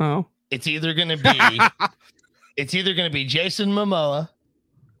 No, Oh, it's either gonna be Jason Momoa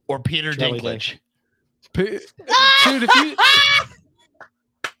or Peter Charlie Dinklage. dude, if you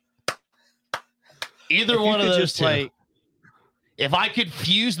Either If you one of could those just, two. like, If I could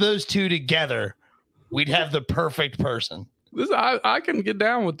fuse those two together, we'd have the perfect person. I can get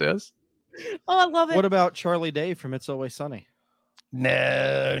down with this. Oh, I love it. what about Charlie Day from It's Always Sunny?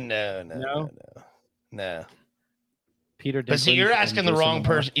 No. Peter Dinklage. But see, you're and asking the Jason wrong Momoa.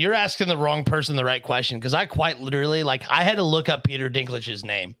 person. You're asking the wrong person the right question, because I quite literally, like, I had to look up Peter Dinklage's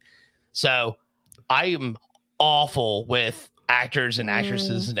name. So I am awful with actors and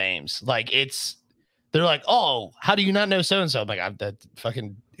actresses' names. Like, they're like, oh, how do you not know so and so? I'm like,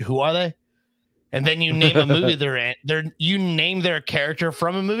 who are they? And then you name a movie they're in. You name their character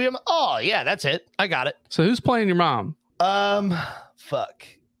from a movie. I'm like, oh yeah, that's it. I got it. So who's playing your mom? Fuck.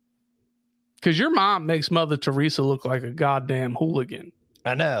 Because your mom makes Mother Teresa look like a goddamn hooligan.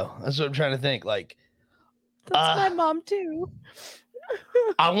 I know. That's what I'm trying to think. Like, That's my mom too.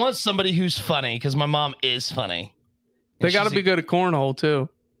 I want somebody who's funny, because my mom is funny. They And got to she's be good at cornhole too.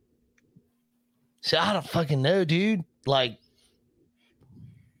 So I don't fucking know, dude. Like,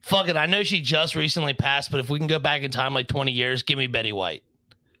 fuck it. I know she just recently passed, but if we can go back in time like 20 years, give me Betty White.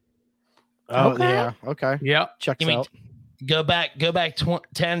 Oh, Okay. yeah. Okay. Yep. Checks Give me out. go back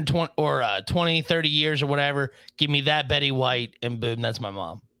 10, 20 or 20, 30 years or whatever. Give me that Betty White, and boom, that's my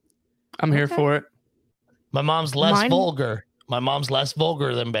mom. I'm here Okay. for it. My mom's less Mine- vulgar. My mom's less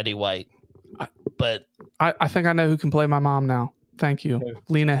vulgar than Betty White. But I think I know who can play my mom now. Thank you.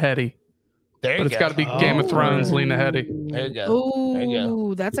 Lena Headey. there you But go. it's got to be Game of Thrones, Lena Headey. There you go. There you go.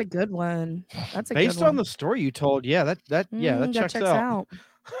 Oh, that's a good one. That's a Based good one. on the story you told, yeah, that checks out.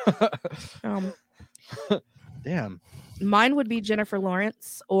 Um, Damn. mine would be Jennifer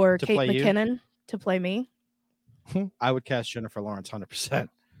Lawrence or To Kate play you? McKinnon to play me. I would cast Jennifer Lawrence 100%.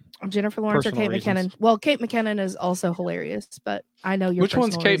 Jennifer Lawrence or Personal Kate reasons. McKinnon. Well, Kate McKinnon is also hilarious, but I know your Which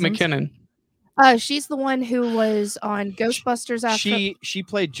one's personal Kate reasons. McKinnon? She's the one who was on Ghostbusters after. She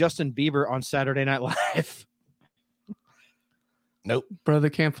played Justin Bieber on Saturday Night Live. Nope. Brother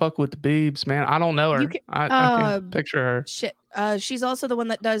can't fuck with the Biebs, man. I don't know her. You can- I can't picture her. Shit. She's also the one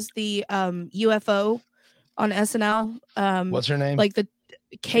that does the UFO on SNL. What's her name? Like the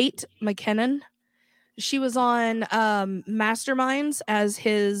Kate McKinnon. She was on Masterminds as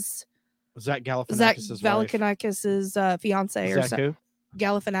his Zach Zach Galifianakis' wife. Galifianakis' fiance or Zach so. who?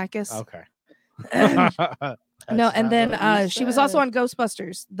 Galifianakis. Okay. No, and not then what you she was also said. on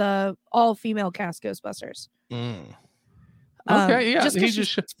Ghostbusters, the all-female cast Ghostbusters. Okay, yeah, just he because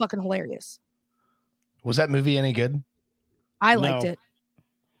just she's fucking hilarious. Was that movie any good? I liked No. it.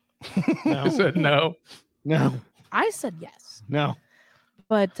 I said no. No. I said yes. No.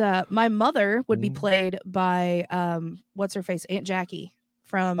 But my mother would be Mm. played by what's her face, Aunt Jackie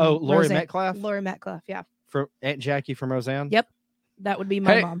from Oh, Laurie Roseanne- Metcalf? Laurie Metcalf, yeah, For Aunt Jackie from Roseanne? Yep. that would be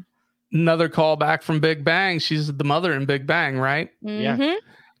my Hey. mom. Another callback from Big Bang. She's the mother in Big Bang, right? Yeah. Mhm.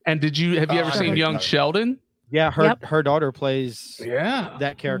 And have you ever I seen heard Young about it. Sheldon? Yeah, her Yep. her daughter plays Yeah.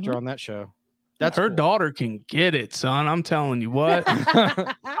 that character on that show. That's her cool. daughter can get it, son. I'm telling you what.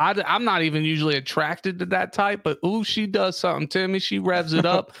 I'm not even usually attracted to that type, but ooh, she does something to me. She revs it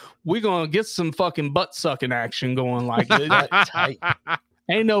up. We're gonna get some fucking butt sucking action going. Like Tight.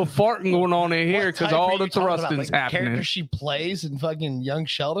 ain't no farting going on in here What because type all are the you talking about? thrusting's Like the happening. character she plays in fucking Young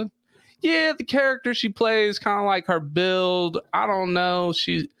Sheldon? Yeah, the character she plays, kind of like her build. I don't know.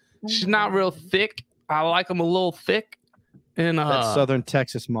 She's not real thick. I like them a little thick. And That Southern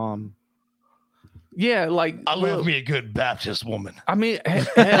Texas mom. yeah, like I love me a good Baptist woman. I mean,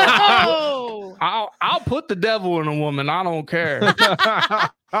 Oh, I'll put the devil in a woman. I don't care.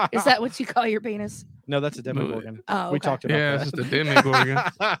 is that what you call your penis? No, that's a Demogorgon. Oh, We okay. talked about Yeah, that. it's just a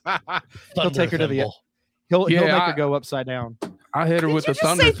demigorgon. He'll take her to the. Thimble. He'll Yeah, make I- her go upside down. I hit her Did with you the just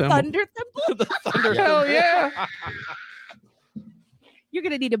thunder say thimble. thunder thimble? Hell yeah. You're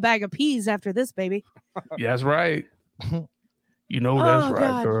gonna need a bag of peas after this, baby. Yeah, that's right. You know Oh, that's right,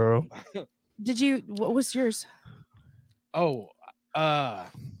 God. girl. Did you? What was yours? Oh,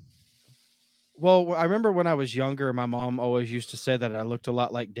 well, I remember when I was younger, my mom always used to say that I looked a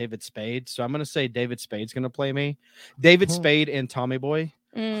lot like David Spade. So I'm going to say David Spade's going to play me. David Spade and Tommy Boy.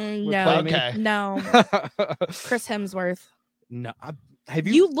 Would No, play me. Okay. no, Chris Hemsworth. No, have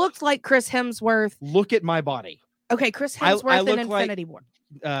You looked like Chris Hemsworth. look at my body? Okay, Chris I Hemsworth in look like- Infinity War.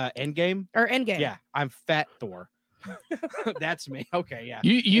 Endgame. Or Endgame. Yeah, I'm Fat Thor. That's me. Okay, yeah.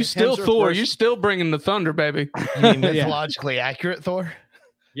 You And still Hemsworth Thor. versus- You're still bringing the thunder, baby. You mean mythologically accurate Thor?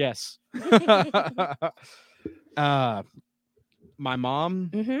 Yes. My mom.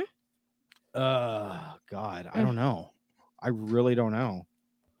 Mm-hmm. God, I don't know. I really don't know.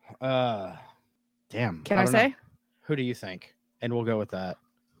 Damn. Can I don't know. say? Who do you think? And we'll go with that.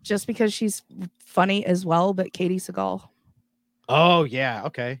 Just because she's funny as well, but Katie Seagal. Oh yeah.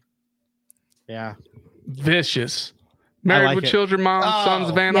 Okay. Yeah. Vicious. Married like with it. Children Mom, Sons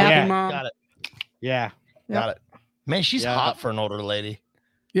of Oh, Anarchy yeah. Mom. Got it. Yeah. Got it. Man, she's Yeah. hot for an older lady.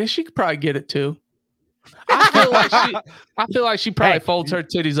 Yeah, she could probably get it too. I feel like she probably Hey. folds her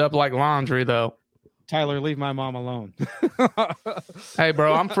titties up like laundry though. Tyler, leave my mom alone. Hey,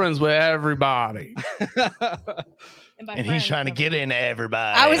 bro, I'm friends with everybody. And he's trying to get in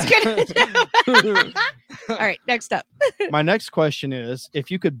everybody. I was kidding. All right, next up. My next question is: if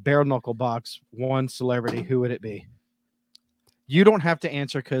you could bare knuckle box one celebrity, who would it be? You don't have to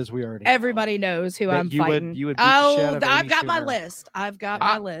answer because we already. Everybody knows who That I'm you would- fighting. you would beat the shit out of I've Amy got my Schumer. list. I've got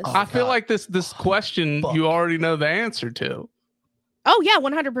my list. I feel God. like this question Fuck. you already know the answer to. Oh yeah,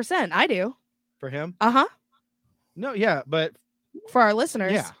 100%. I do. For him? Uh-huh. No, yeah, but For our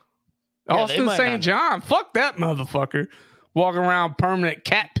listeners. yeah. Yeah, they Austin might St. not- John, fuck that motherfucker. Walking around permanent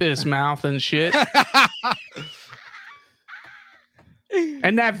cat piss mouth and shit.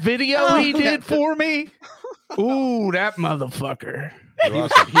 And that video he did for me. Ooh, that motherfucker.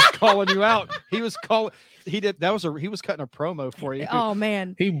 He's calling you out. He was calling. He did. He was cutting a promo for you. Oh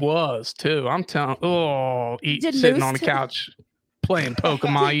man. He was too. I'm telling. Oh, Did sitting Moose on the t- couch playing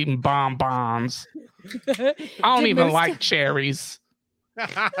Pokemon, eating bonbons. I don't Did even Moose like cherries.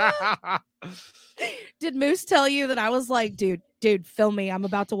 Did Moose tell you that I was like, dude, film me. I'm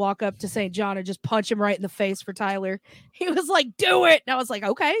about to walk up to St. John and just punch him right in the face for Tyler. He was like, do it. And I was like,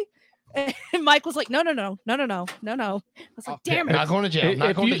 okay. And Mike was like, no. I was like, damn it. Not going to jail.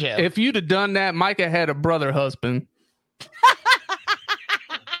 Not going to jail. If you'd have done that, Micah had a brother husband.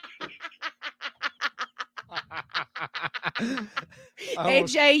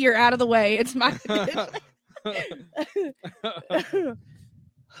 AJ, you're out of the way. It's my.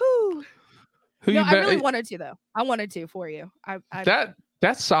 Whew. Who No, you I bet- really wanted to though. I wanted to for you. I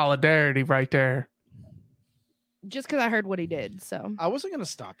that's solidarity right there. just because I heard what he did. So I wasn't gonna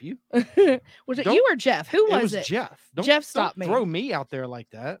stop you. was it Don't- you or Jeff? Who It was was it? Jeff. Jeff stopped me. Throw me out there like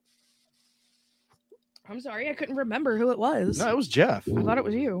that. I'm sorry, I couldn't remember who it was. No, it was Jeff. I thought it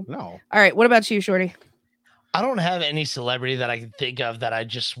was you. No. All right, what about you, Shorty? I don't have any celebrity that I can think of that I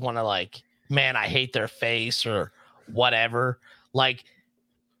just want to like, man, I hate their face or whatever. Like,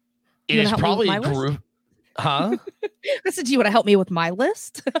 it You is wanna help me with probably my list? group. Huh? I said, do you want to help me with my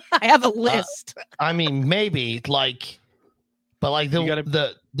list? I have a list. I mean, maybe like, but like You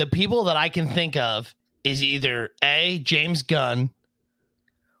gotta- the people that I can think of is either A, James Gunn,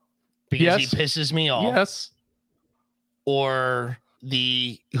 because Yes. he pisses me off, Yes. or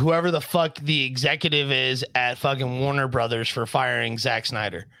the whoever the fuck the executive is at fucking Warner Brothers for firing Zack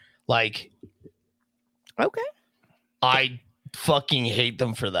Snyder. Like, Okay. I fucking hate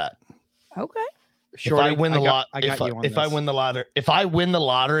them for that. Okay. Shorty, if I win the lot, I got you on if I this. win the lottery, if I win the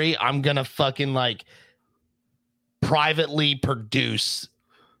lottery, I'm gonna fucking like privately produce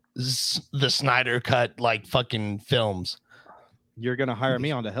the Snyder cut like fucking films. You're gonna hire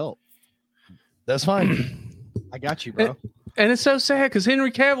me on to help. That's fine. I got you, bro. And it's so sad because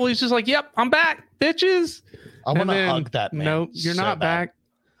Henry Cavill, he's just like, "Yep, I'm back, bitches." I want to then, hug that man. No, you're so not bad. back.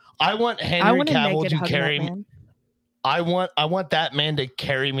 I want I Henry want to Cavill naked to hug carry that me. man. I want that man to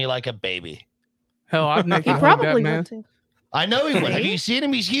carry me like a baby. Hell, I've naked He hugged that probably man. would too. I know he would. Have you seen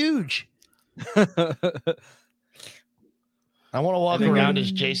him? He's huge. I want to walk think around I'm-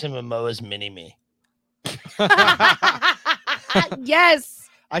 as Jason Momoa's mini me. Yes.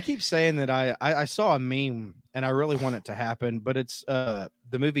 I keep saying that I saw a meme and I really want it to happen, but it's the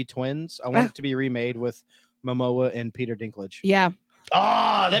movie Twins. I want it to be remade with Momoa and Peter Dinklage. Yeah.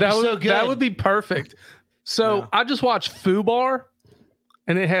 Oh, that'd That be would, so good. that would be perfect. So Yeah. I just watched Fubar,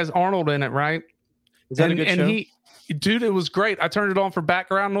 and it has Arnold in it, right? Is that and, a good and show? Dude, it was great. I turned it on for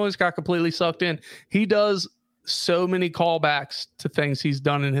background noise, got completely sucked in. He does so many callbacks to things he's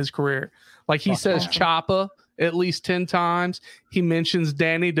done in his career. Like he Fuck, says awesome. Choppa at least 10 times. He mentions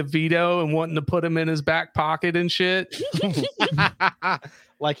Danny DeVito and wanting to put him in his back pocket and shit.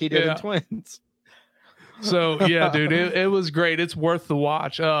 Like he did Yeah. in Twins. So yeah, dude, it was great. It's worth the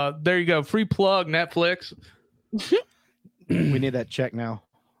watch. There you go. Free plug, Netflix. We need that check now.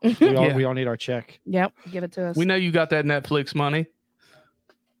 We all, Yeah. we all need our check. Yep. Give it to us. We know you got that Netflix money.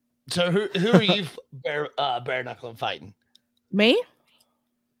 So who are you bare knuckling fighting? Me?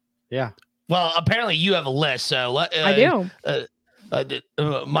 Yeah. Well, apparently you have a list, so I do.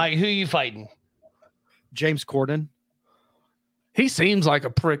 Mike, who are you fighting? James Corden. He seems like a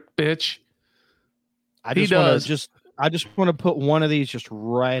prick, bitch. I He just want does. to I just want to put one of these just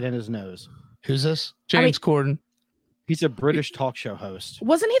right in his nose. Who's this? James Corden. He's a British talk show host.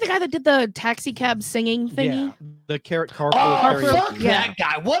 Wasn't he the guy that did the taxi cab singing thingy? Yeah, the carrot Oh, karaoke. fuck that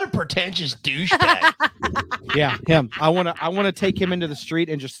guy! What a pretentious douchebag! Yeah, him. I want to take him into the street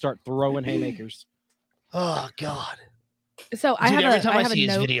and just start throwing haymakers. Oh God! So I Dude, have every time I have see a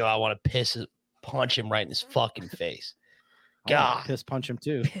his note. video, I want to punch him right in his fucking face. I wanna God. piss punch him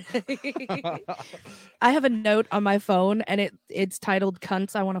too. I have a note on my phone, and it's titled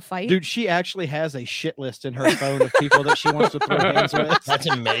 "Cunts I Want to Fight." Dude, she actually has a shit list in her phone of people that she wants to throw hands with. That's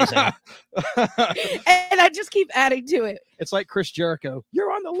amazing. And I just keep adding to it. It's like Chris Jericho.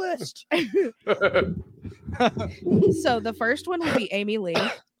 You're on the list. So the first one would be Amy Lee.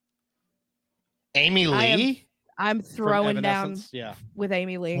 Amy Lee? I'm From throwing down Evanescence. Yeah. with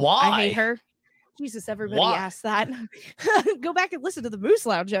Amy Lee. Why? I hate her. Jesus, everybody Why? asked that. Go back and listen to the Moose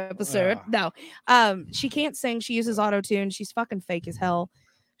Lounge episode. No. She can't sing. She uses auto-tune. She's fucking fake as hell.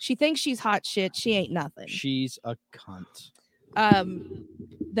 She thinks she's hot shit. She ain't nothing. She's a cunt.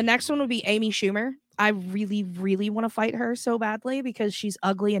 The next one would be Amy Schumer. I really, really want to fight her so badly because she's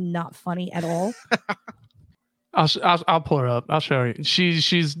ugly and not funny at all. I'll pull her up. I'll show you. She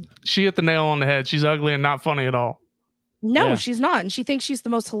hit the nail on the head. She's ugly and not funny at all. No, Yeah. she's not. And she thinks she's the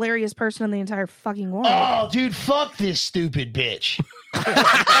most hilarious person in the entire fucking world. Oh, dude, fuck this stupid bitch.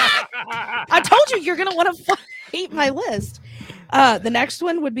 I told you you're going to want to hate my list. The next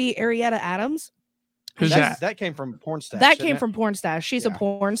one would be Arietta Adams. Who's That that? came from Porn Stash. That didn't came it? from Porn Stash. She's a Yeah.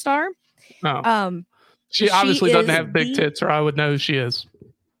 porn star. Oh. She obviously doesn't is have big tits, or I would know who she is.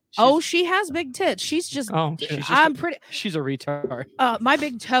 She has big tits. She's just. Oh, She's just I'm pretty. She's a retard. My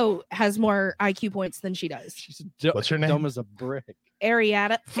big toe has more IQ points than she does. She's What's her name? dumb as a brick.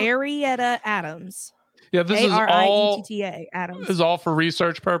 Arietta Adams. yeah. This is all. Arietta Adams. This is all for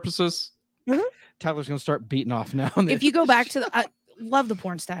research purposes. Tyler's gonna start beating off now. If you go back to I love the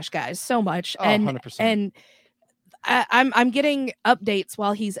Porn Stash guys so much, Oh, and 100%. and I'm getting updates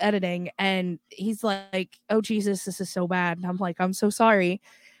while he's editing, and he's like, "Oh Jesus, this is so bad," and I'm like, "I'm so sorry."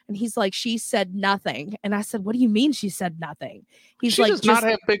 And he's like, "She said nothing," and I said, "What do you mean she said nothing?" He's She like, does not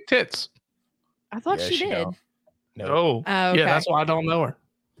have big tits. I thought Yeah, she she did. don't. No. Oh, Okay. yeah. That's why I don't know her.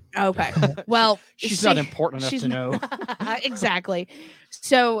 Okay. Well, she's not see, important enough she's to know. exactly.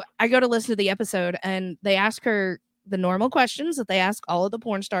 So I go to listen to the episode, and they ask her the normal questions that they ask all of the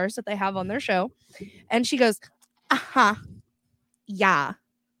porn stars that they have on their show, and she goes, yeah,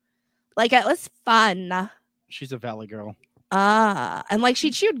 like it was fun. She's a valley girl. And like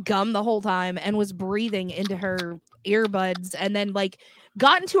she chewed gum the whole time and was breathing into her earbuds, and then like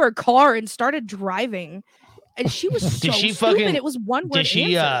got into her car and started driving, and she was so Did she stupid. fucking- It was one word Did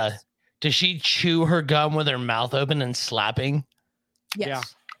she answers. does she chew her gum with her mouth open and slapping?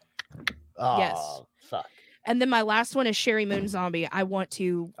 Yes. Oh, Yes. fuck. And then my last one is Sherry Moon Zombie. I want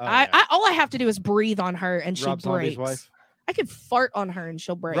to. Oh, I yeah. all I have to do is breathe on her, and she Rob Zombie's breaks. wife. I could fart on her, and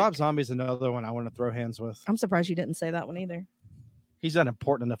she'll break. Rob Zombie's another one I want to throw hands with. I'm surprised you didn't say that one either. He's not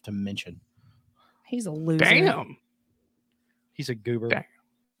important enough to mention. He's a loser. Damn. He's a goober. Dang.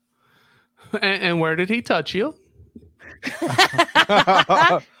 And where did he touch you?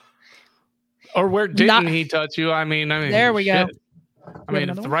 Or where didn't Not- he touch you? I mean, There we go. shit. I mean, if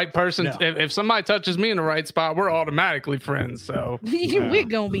another the one? right person, No. if somebody touches me in the right spot, we're automatically friends. So We're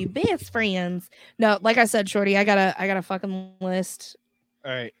gonna be best friends. No, like I said, Shorty, I got a fucking list,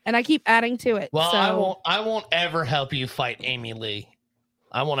 All right. and I keep adding to it. Well, so I won't ever help you fight Amy Lee.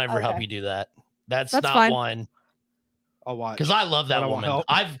 I won't ever help Okay. you do that. That's That's not fine. one. I'll watch. Because I love But I that won't woman.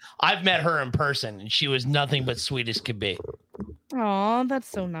 help. I've met her in person, and she was nothing but sweet as could be. Aw, that's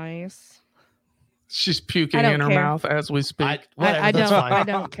so nice. she's puking I don't in her care. mouth as we speak. Whatever, I that's don't. fine. I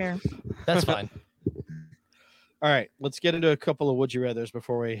don't care. That's fine. All right. Let's get into a couple of would you rathers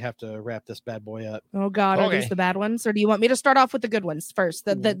before we have to wrap this bad boy up. Oh God, are Okay. these the bad ones, or do you want me to start off with the good ones first,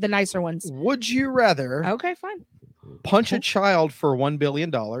 the nicer ones? Would you rather Okay, fine. punch a child for $1 billion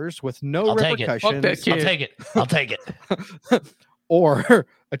with no I'll take it. repercussions, Fuck that kid. I'll take it. I'll take it. or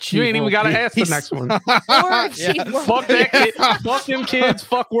achieve You ain't even world got to ask the peace? next one. Or achieve Yeah. world Fuck that kid. Fuck them kids.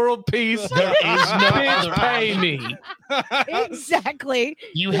 Fuck world peace. There is no Bitch, other pay option. me. Exactly.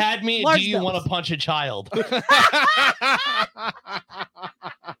 You had me. Large Do you want bills. to punch a child?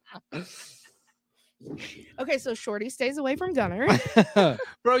 Okay, so Shorty stays away from Gunner.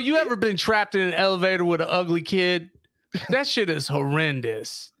 Bro, you ever been trapped in an elevator with an ugly kid? That shit is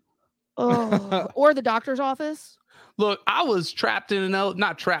horrendous. Oh, or the doctor's office. Look, I was trapped in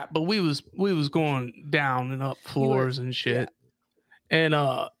not trapped, but we was going down and up floors and shit. And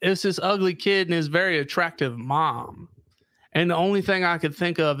it's this ugly kid and his very attractive mom. And the only thing I could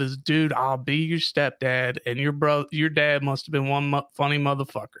think of is, dude, I'll be your stepdad, and your dad must have been one funny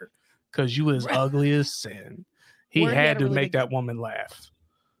motherfucker, because you was ugly as sin. He had to make that woman laugh.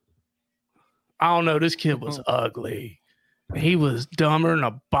 I don't know. This kid was ugly. He was dumber than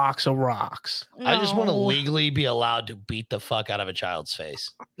a box of rocks. I just want to legally be allowed to beat the fuck out of a child's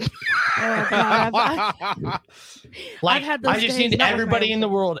face. Oh, God, Like, I just need everybody in the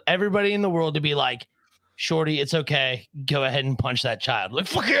world to be like, Shorty, it's okay. Go ahead and punch that child. Like,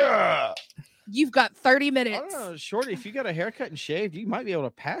 fuck yeah. You've got 30 I minutes. don't know, Shorty, if you got a haircut and shaved, you might be able to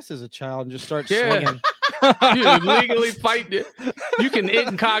pass as a child and just start swinging. You legally fight it. You can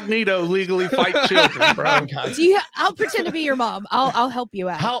incognito legally fight children, bro. I'll pretend to be your mom. I'll help you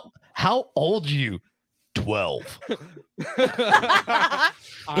out. How old are you? 12.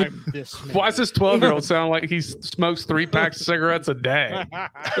 I'm this man. Why does this 12-year-old sound like he smokes 3 packs of cigarettes a day?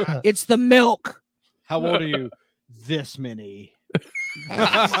 It's the milk. How old are you? This many. And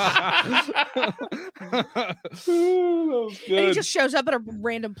he just shows up at a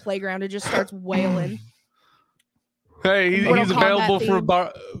random playground and just starts wailing. Hey, he's available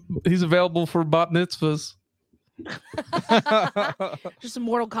for he's available for bat mitzvahs. Just some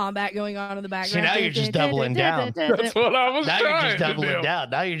Mortal Kombat going on in the background. See, now you're just doubling down. That's what I was Now trying you're just doubling to do. down.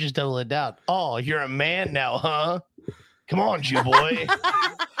 Now you're just doubling down. Oh, you're a man now, huh? Come on, Jew boy.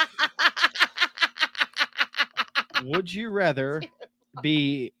 Would you rather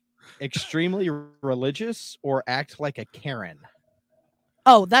be extremely religious or act like a Karen?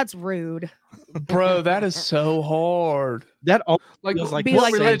 Oh, that's rude. Bro, that is so hard. That Like, feels like Be what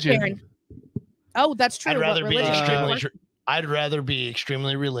like religion? Karen. Oh, that's true. I'd rather What be religion? I'd rather be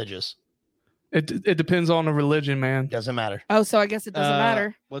extremely religious. It depends on the religion, man. Doesn't matter. Oh, so I guess it doesn't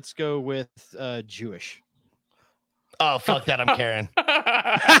matter. Let's go with Jewish. Oh, fuck that. I'm Karen.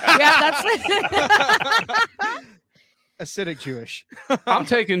 Yeah, that's Acidic Jewish. I'm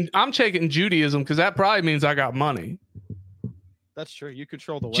taking Judaism because that probably means I got money. That's true. You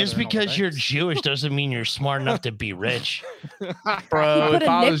control the weather. Just and all because that. you're Jewish doesn't mean you're smart enough to be rich. Bro, Put if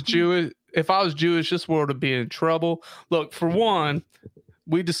a I nick- was Jewish, this world would be in trouble. Look, for one,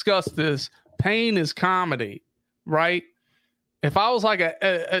 we discussed this. Pain is comedy, right? If I was like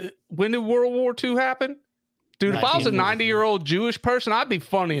when did World War II happen? Dude, if I was a 90-year-old Jewish person, I'd be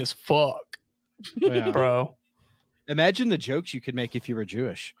funny as fuck. Yeah. Bro. Imagine the jokes you could make if you were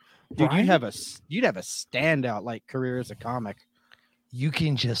Jewish. Dude, Right? you'd have a standout like career as a comic. You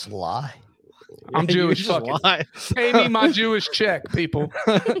can just lie. I'm You Jewish. just Fuck it. lie. Pay me my Jewish check, people.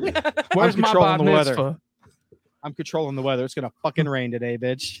 Where's my controlling bat the weather. mitzvah? I'm controlling the weather. It's gonna fucking rain today,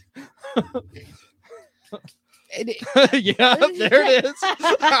 bitch. Yeah, there it is.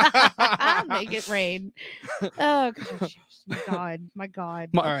 I'll make it rain. Oh gosh, my God.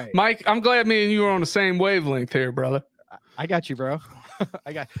 Mi- All right. Mike, I'm glad me and you are on the same wavelength here, brother. I got you, bro.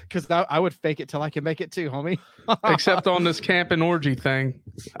 Because I would fake it till I can make it too, homie. Except on this camp and orgy thing.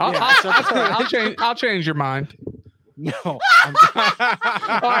 I'll change your mind. No. All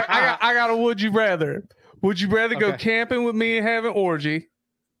right, I got a would you rather. Would you rather go Okay. camping with me and have an orgy,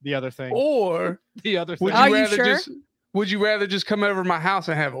 The other thing. or The other thing. would Are you you rather sure? would you rather just come over to my house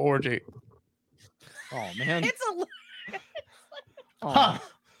and have an orgy? Oh man. It's a Huh.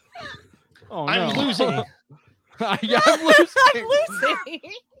 Oh, I'm no. losing. Yeah, I'm losing. I'm losing.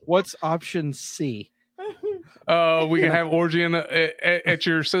 What's option C? We can have orgy at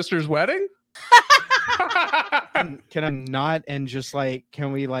your sister's wedding. Can I not and just like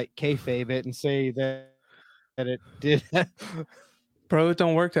can we like kayfabe it and say that it did? Bro, it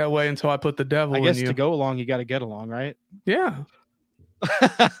don't work that way until I put the devil I guess in you. to go along, you got to get along, right? Yeah.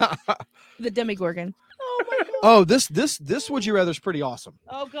 The Demigorgon. Oh my God. Oh, this would you rather is pretty awesome.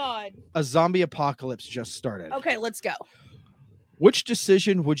 Oh God. A zombie apocalypse just started. Okay, let's go. Which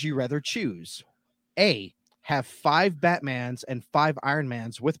decision would you rather choose? A, have 5 Batmans and 5 Iron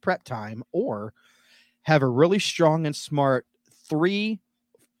Mans with prep time, or have a really strong and smart 3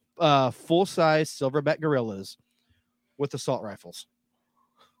 full-size silverback gorillas with assault rifles.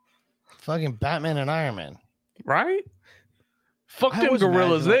 Fucking Batman and Iron Man. Right? Fuck I them was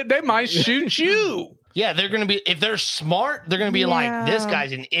gorillas. imagining- They might shoot you. Yeah, they're gonna be, if they're smart, they're gonna be like, this Yeah.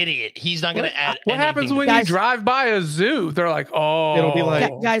 guy's an idiot. He's not gonna add. What happens anything when to you Guys- drive by a zoo? They're like, oh, It'll be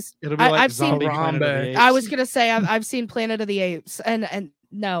like- Guys, It'll be like I've seen zombie Planet of the Harambe. Apes. I was gonna say I've seen Planet of the Apes, and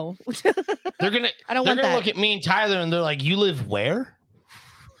no, They're gonna. I don't They're want gonna that. look at me and Tyler, and they're like, "You live where?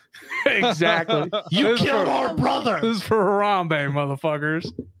 exactly. You This is killed for- our brother." This is for Harambe, motherfuckers.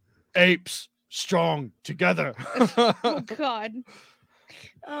 apes. strong together. Oh God.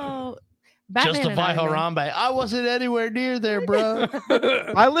 Oh, Batman Justify and I, man. Harambe. I wasn't anywhere near there, bro.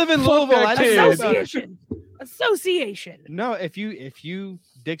 I live in Louisville. I that know kid. about it. Association. No, if you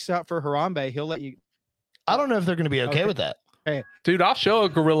dicks out for Harambe, he'll let you. I don't know if they're going to be okay with that. Dude, I'll show a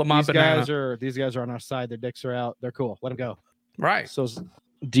gorilla my These banana. guys are on our side. Their dicks are out. They're cool. Let them go. Right. So,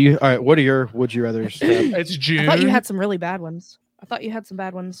 do you? All right. What are your would you rather? It's June. I thought you had some really bad ones.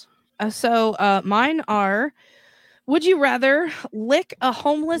 So mine are: would you rather lick a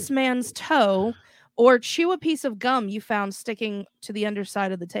homeless man's toe or chew a piece of gum you found sticking to the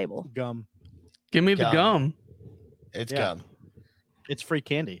underside of the table? Gum. Give me the gum. It's Yeah. gum. It's free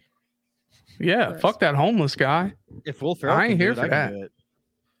candy. Yeah, fuck that homeless guy. If Will Ferrell I ain't can do here it, for I that. can do it.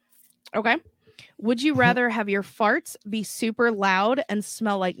 Okay. Would you rather have your farts be super loud and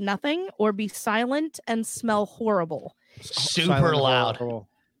smell like nothing, or be silent and smell horrible? Super Silent loud. horrible.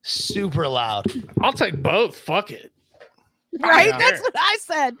 Super loud. I'll take both. Fuck it. Right? Yeah. That's what I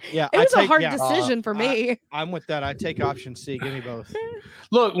said. Yeah, It was a hard yeah, decision for me. I'm with that. I take option C. Give me both.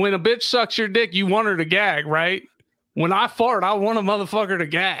 Look, when a bitch sucks your dick, you want her to gag, right? When I fart, I want a motherfucker to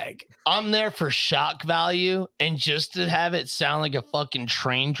gag. I'm there for shock value, and just to have it sound like a fucking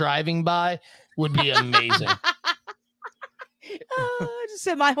train driving by would be amazing. Just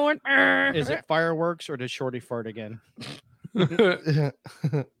hit my horn. Is it fireworks or does Shorty fart again?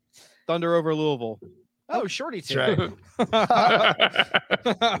 Thunder over Louisville. Oh, Shorty's here.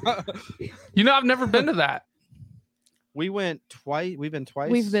 You know, I've never been to that. We went twice. We've been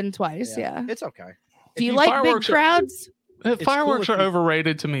twice. We've been twice, yeah. It's okay. Do you like big fireworks are- crowds? Fireworks cool are if you-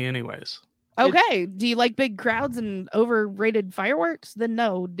 overrated to me, anyways. Okay. Do you like big crowds and overrated fireworks? Then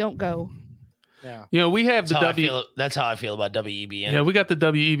no, don't go. Yeah. You know, we have the That's how I feel about WEBN. Yeah, we got the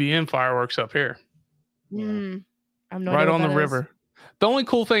WEBN fireworks up here, I'm not right on the river. The only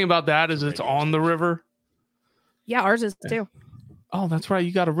cool thing about that is it's on the river. Yeah, ours is too. Oh, that's right.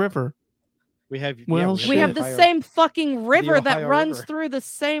 You got a river. We have. Well, We have the Ohio- same fucking river that Ohio runs River. through the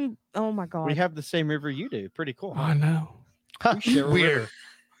same. Oh my god. We have the same river you do. Pretty cool. I know. We share a Weird.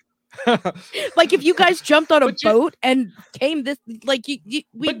 river. Like if you guys jumped on a But you- boat and came this, like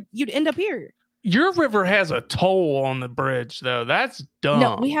you'd end up here. Your river has a toll on the bridge, though. That's dumb.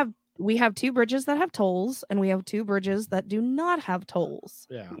 No, we have two bridges that have tolls, and we have two bridges that do not have tolls.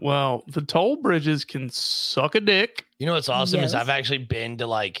 Yeah. Well, the toll bridges can suck a dick. You know what's awesome is Yes. I've actually been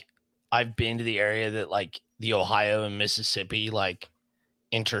to the area that like the Ohio and Mississippi like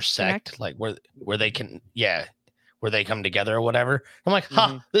intersect, like where they can where they come together or whatever. I'm like,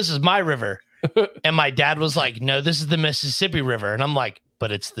 this is my river. And my dad was like, no, this is the Mississippi River. And I'm like,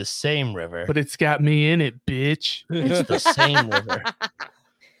 but it's the same river. But it's got me in it, bitch. It's the same river.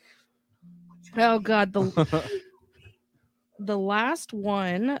 Oh god, the last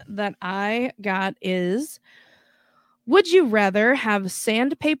one that I got is: would you rather have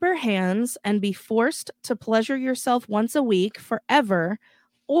sandpaper hands and be forced to pleasure yourself once a week forever,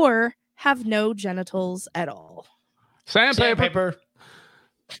 or have no genitals at all? Sandpaper.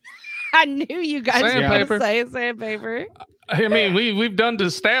 I knew you guys were Sandpaper. going to say sandpaper. I mean, we've done to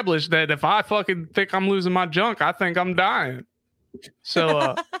establish that if I fucking think I'm losing my junk, I think I'm dying.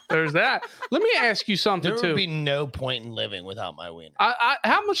 So there's that. Let me ask you something There too. would be no point in living without my wiener.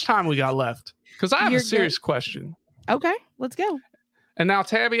 How much time we got left? Because I have You're a serious question. Okay, let's go. And now,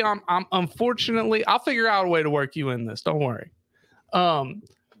 Tabby, I'm unfortunately, I'll figure out a way to work you in this. Don't worry.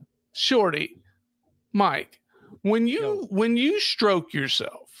 Shorty, Mike, when you stroke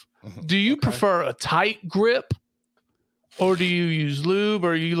yourself, do you prefer a tight grip, or do you use lube,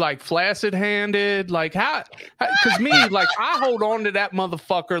 or are you like flaccid handed? Like how? Because me, like I hold on to that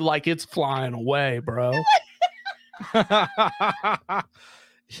motherfucker like it's flying away, bro.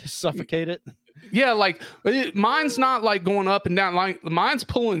 Suffocate it. Yeah, like mine's not like going up and down. Like mine's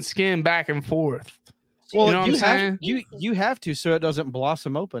pulling skin back and forth. Well, You know what I'm saying? you have to so it doesn't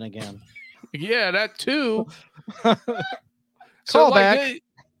blossom open again. Yeah, that too. Call like, back.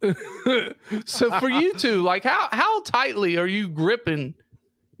 So for you two, like how tightly are you gripping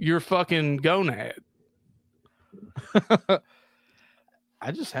your fucking gonad?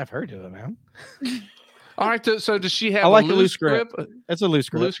 I just have her do it, man. All right, so does she have I like a a loose loose grip. grip? It's a loose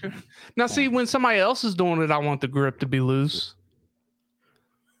grip. Loose grip. Now, see, when somebody else is doing it, I want the grip to be loose.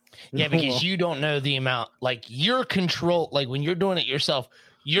 Yeah, because you don't know the amount, like your control, like when you're doing it yourself,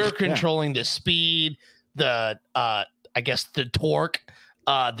 you're controlling the speed, the I guess the torque,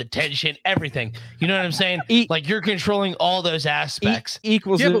 the tension, everything. You know what I'm saying? Like you're controlling all those aspects.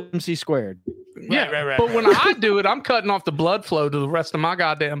 Equals Yeah, but- MC squared. Right. But when I do it, I'm cutting off the blood flow to the rest of my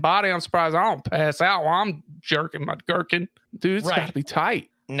goddamn body. I'm surprised I don't pass out while I'm jerking my gherkin. Dude, it's got to be tight.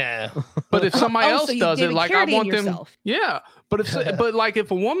 No. But if somebody Oh, else so you does it, giving like I charity in want them, yourself. yeah. But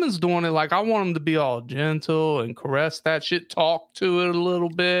if a woman's doing it, like I want them to be all gentle and caress that shit, talk to it a little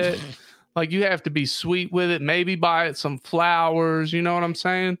bit. Like you have to be sweet with it. Maybe buy it some flowers. You know what I'm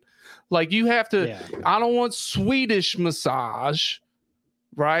saying? Like you have to. Yeah. I don't want Swedish massage,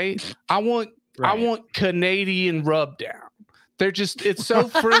 right? I want Canadian rub down. It's so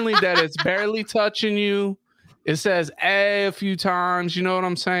friendly that it's barely touching you. It says a few times. You know what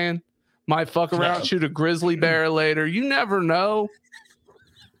I'm saying? Might fuck around, shoot a grizzly bear later. You never know.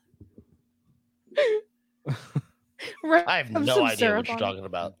 I have no idea what you're talking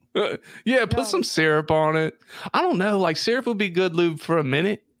about. Yeah, put some syrup on it. I don't know. Like syrup would be good lube for a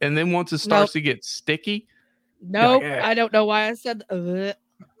minute, and then once it starts to get sticky. Nope. Yeah. I don't know why I said. I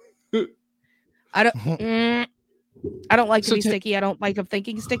don't. I don't like to be sticky. I don't like them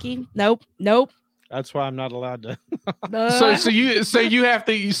thinking sticky. Nope. That's why I'm not allowed to. So you have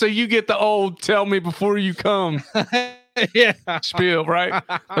to. So you get the old "tell me before you come" spiel, right?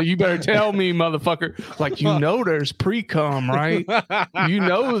 Like, you better tell me, motherfucker. Like there's pre-cum, right? You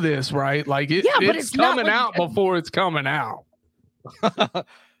know this, right? Like it's coming out before it's coming out.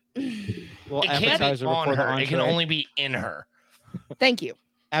 Well, It can't be on her. It can only be in her. Thank you.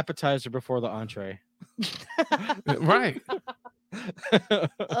 Appetizer before the entree. Right. You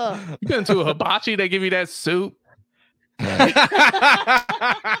been to a hibachi? They give you that soup. Yeah,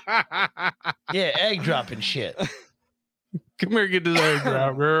 egg dropping shit. Come here, get this egg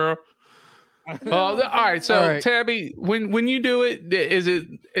drop, girl. All right, so Tabby, when you do it, is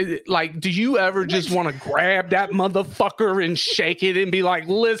it like, do you ever just want to grab that motherfucker and shake it and be like,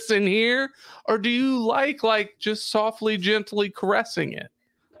 listen here, or do you like just softly, gently caressing it,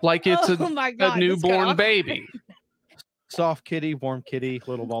 like it's a newborn baby? Soft kitty, warm kitty,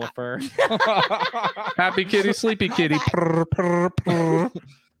 little ball of fur. Happy kitty, sleepy kitty. Purr, purr, purr.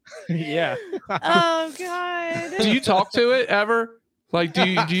 Yeah. Oh God. Do you talk to it ever? Like, do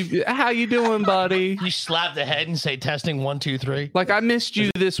you how you doing, buddy? You slap the head and say testing 1, 2, 3. Like, I missed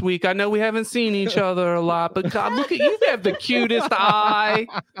you this week. I know we haven't seen each other a lot, but God, look at you. Have the cutest eye.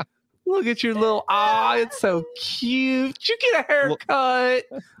 Look at your little eye. It's so cute. Did you get a haircut?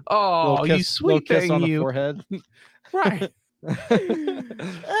 Oh, you sweet kiss thing, on the you. forehead. Right.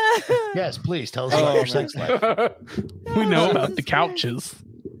 Yes, please tell us about your sex life. We know about the couches.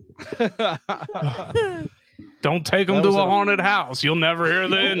 Don't take them to a haunted house. You'll never hear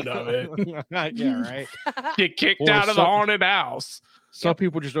the end of it. Yeah, right. Get kicked out of the haunted house. Some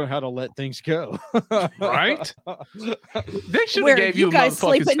people just don't know how to let things go. Right? They should have gave you a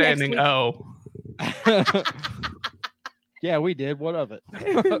motherfucking standing O. Yeah, we did. What of it?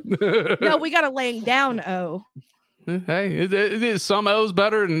 No, we got a laying down O. Hey, it is some O's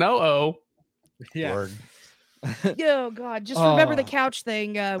better than no O. Yeah. Word. Oh God, just remember the couch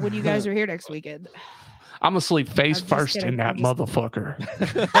thing when you guys are here next weekend. I'm gonna sleep face I'm just first kidding. in that motherfucker.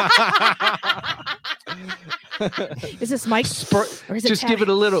 Is this Mike? Or is it Just give it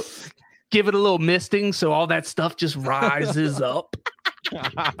a little misting so all that stuff just rises up.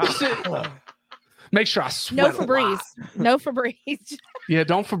 Make sure I sweat. No Febreze. Yeah,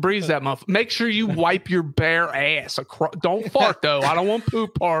 don't Febreze that muff. Make sure you wipe your bare ass. Don't fart though. I don't want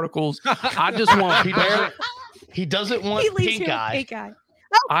poop particles. I just want bare. He doesn't want pink eye.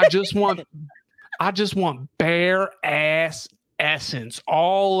 I just want bare ass essence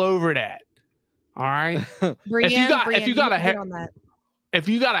all over that. All right. If you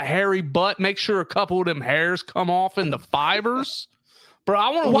got a hairy butt, make sure a couple of them hairs come off in the fibers. Bro, I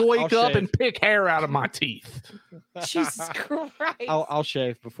want to wake up and pick hair out of my teeth. Jesus Christ. I'll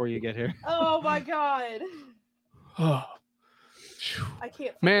shave before you get here. Oh my God. Oh. I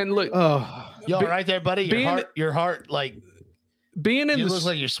can't. Man, look. You all right there, buddy? Your heart, like, being in looks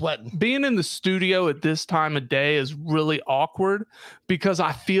like you're sweating. Being in the studio at this time of day is really awkward because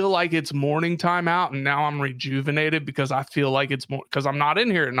I feel like it's morning time out, and now I'm rejuvenated because I feel like it's more because I'm not in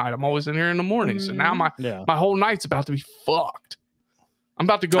here at night. I'm always in here in the morning. So now my whole night's about to be fucked. I'm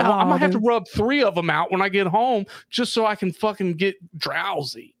about to go home. I might have to rub 3 of them out when I get home just so I can fucking get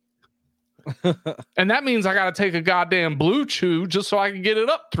drowsy. And that means I got to take a goddamn Blue Chew just so I can get it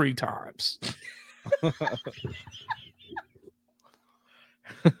up 3 times.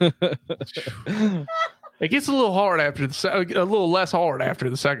 It gets a little hard after a little less hard after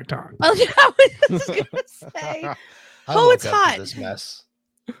the second time. Oh, yeah, I was just gonna say. It's hot. This mess.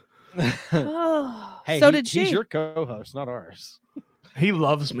 Oh, Hey, so did she. He's your co-host, not ours. He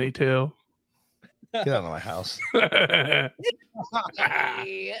loves me too. Get out of my house.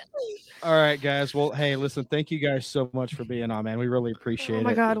 All right, guys. Well, hey, listen, thank you guys so much for being on, man. We really appreciate it. Oh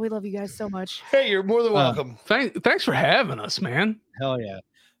my God, we love you guys so much. Hey, you're more than welcome. Thanks for having us, man. Hell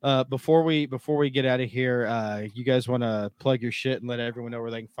yeah. Before we get out of here, you guys want to plug your shit and let everyone know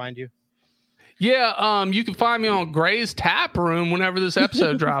where they can find you? Yeah, you can find me on Gray's Taproom whenever this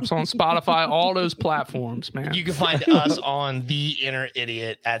episode drops on Spotify, all those platforms, man. You can find us on The Inner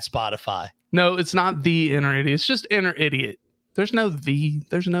Idiot at Spotify. No, it's not The Inner Idiot. It's just Inner Idiot. There's no the.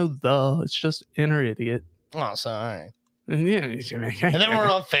 There's no the. It's just Inner Idiot. Oh, so all right. And yeah, And then we're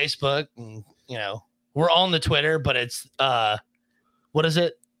on Facebook. And, you know, we're on the Twitter, but it's what is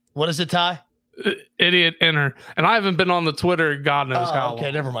it? What is it, Ty? Idiot Inner. And I haven't been on the Twitter. God knows how long.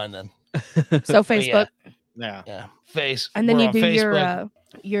 Okay, never mind then. So Facebook, Yeah. and then we're you on do Facebook.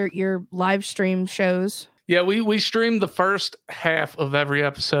 your live stream shows. Yeah, we stream the first half of every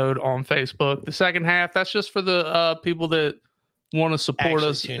episode on Facebook. The second half, that's just for the people that want to support Actually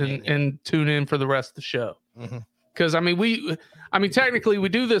us tune in, and tune in for the rest of the show. Mhm. Because technically we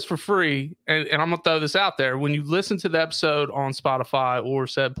do this for free, and I'm gonna throw this out there. When you listen to the episode on Spotify or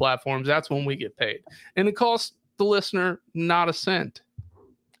said platforms, that's when we get paid, and it costs the listener not a cent.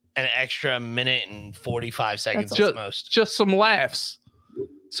 An extra minute and 45 seconds That's at Just, most. just some laughs.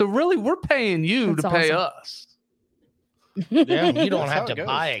 So really, we're paying you That's to pay awesome. us. Yeah, You don't that's have how to it goes.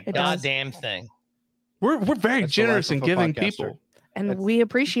 buy a It does. goddamn thing. We're very That's the generous life in of a giving podcaster. people. And That's- we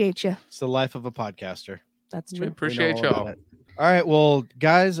appreciate you. It's the life of a podcaster. That's We true. appreciate We know all y'all. about it. All right, well,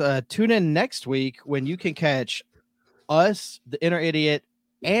 guys, tune in next week when you can catch us, the Inner Idiot,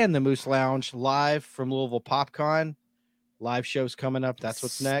 and the Moose Lounge live from Louisville PopCon. Live shows coming up. That's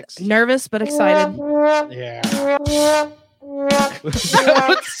what's next. Nervous but excited. Yeah.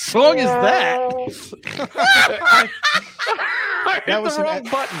 What song is that? I hit That was the an wrong e-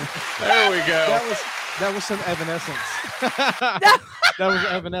 button. There we go. That was some Evanescence. That was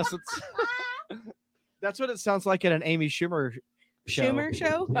Evanescence. That's what it sounds like at an Amy Schumer show. Schumer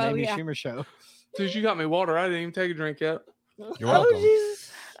show? An Oh Amy yeah. Schumer show. Dude, you got me water. I didn't even take a drink yet. You're welcome. Oh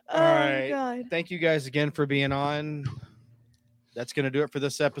Jesus. Oh All my right. God. Thank you guys again for being on. That's going to do it for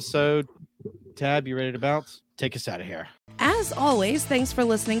this episode. Tab, you ready to bounce? Take us out of here. As always, thanks for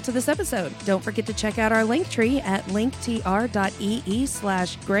listening to this episode. Don't forget to check out our link tree at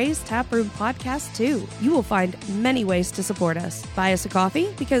linktr.ee/Gray's Taproom Podcast 2. You will find many ways to support us. Buy us a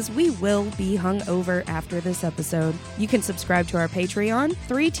coffee because we will be hungover after this episode. You can subscribe to our Patreon.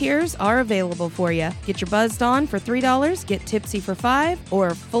 3 tiers are available for you. Get your buzzed on for $3, get tipsy for $5,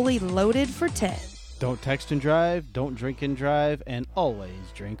 or fully loaded for $10. Don't text and drive, don't drink and drive, and always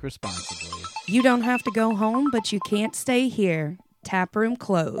drink responsibly. You don't have to go home, but you can't stay here. Taproom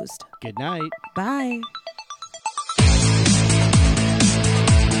closed. Good night. Bye.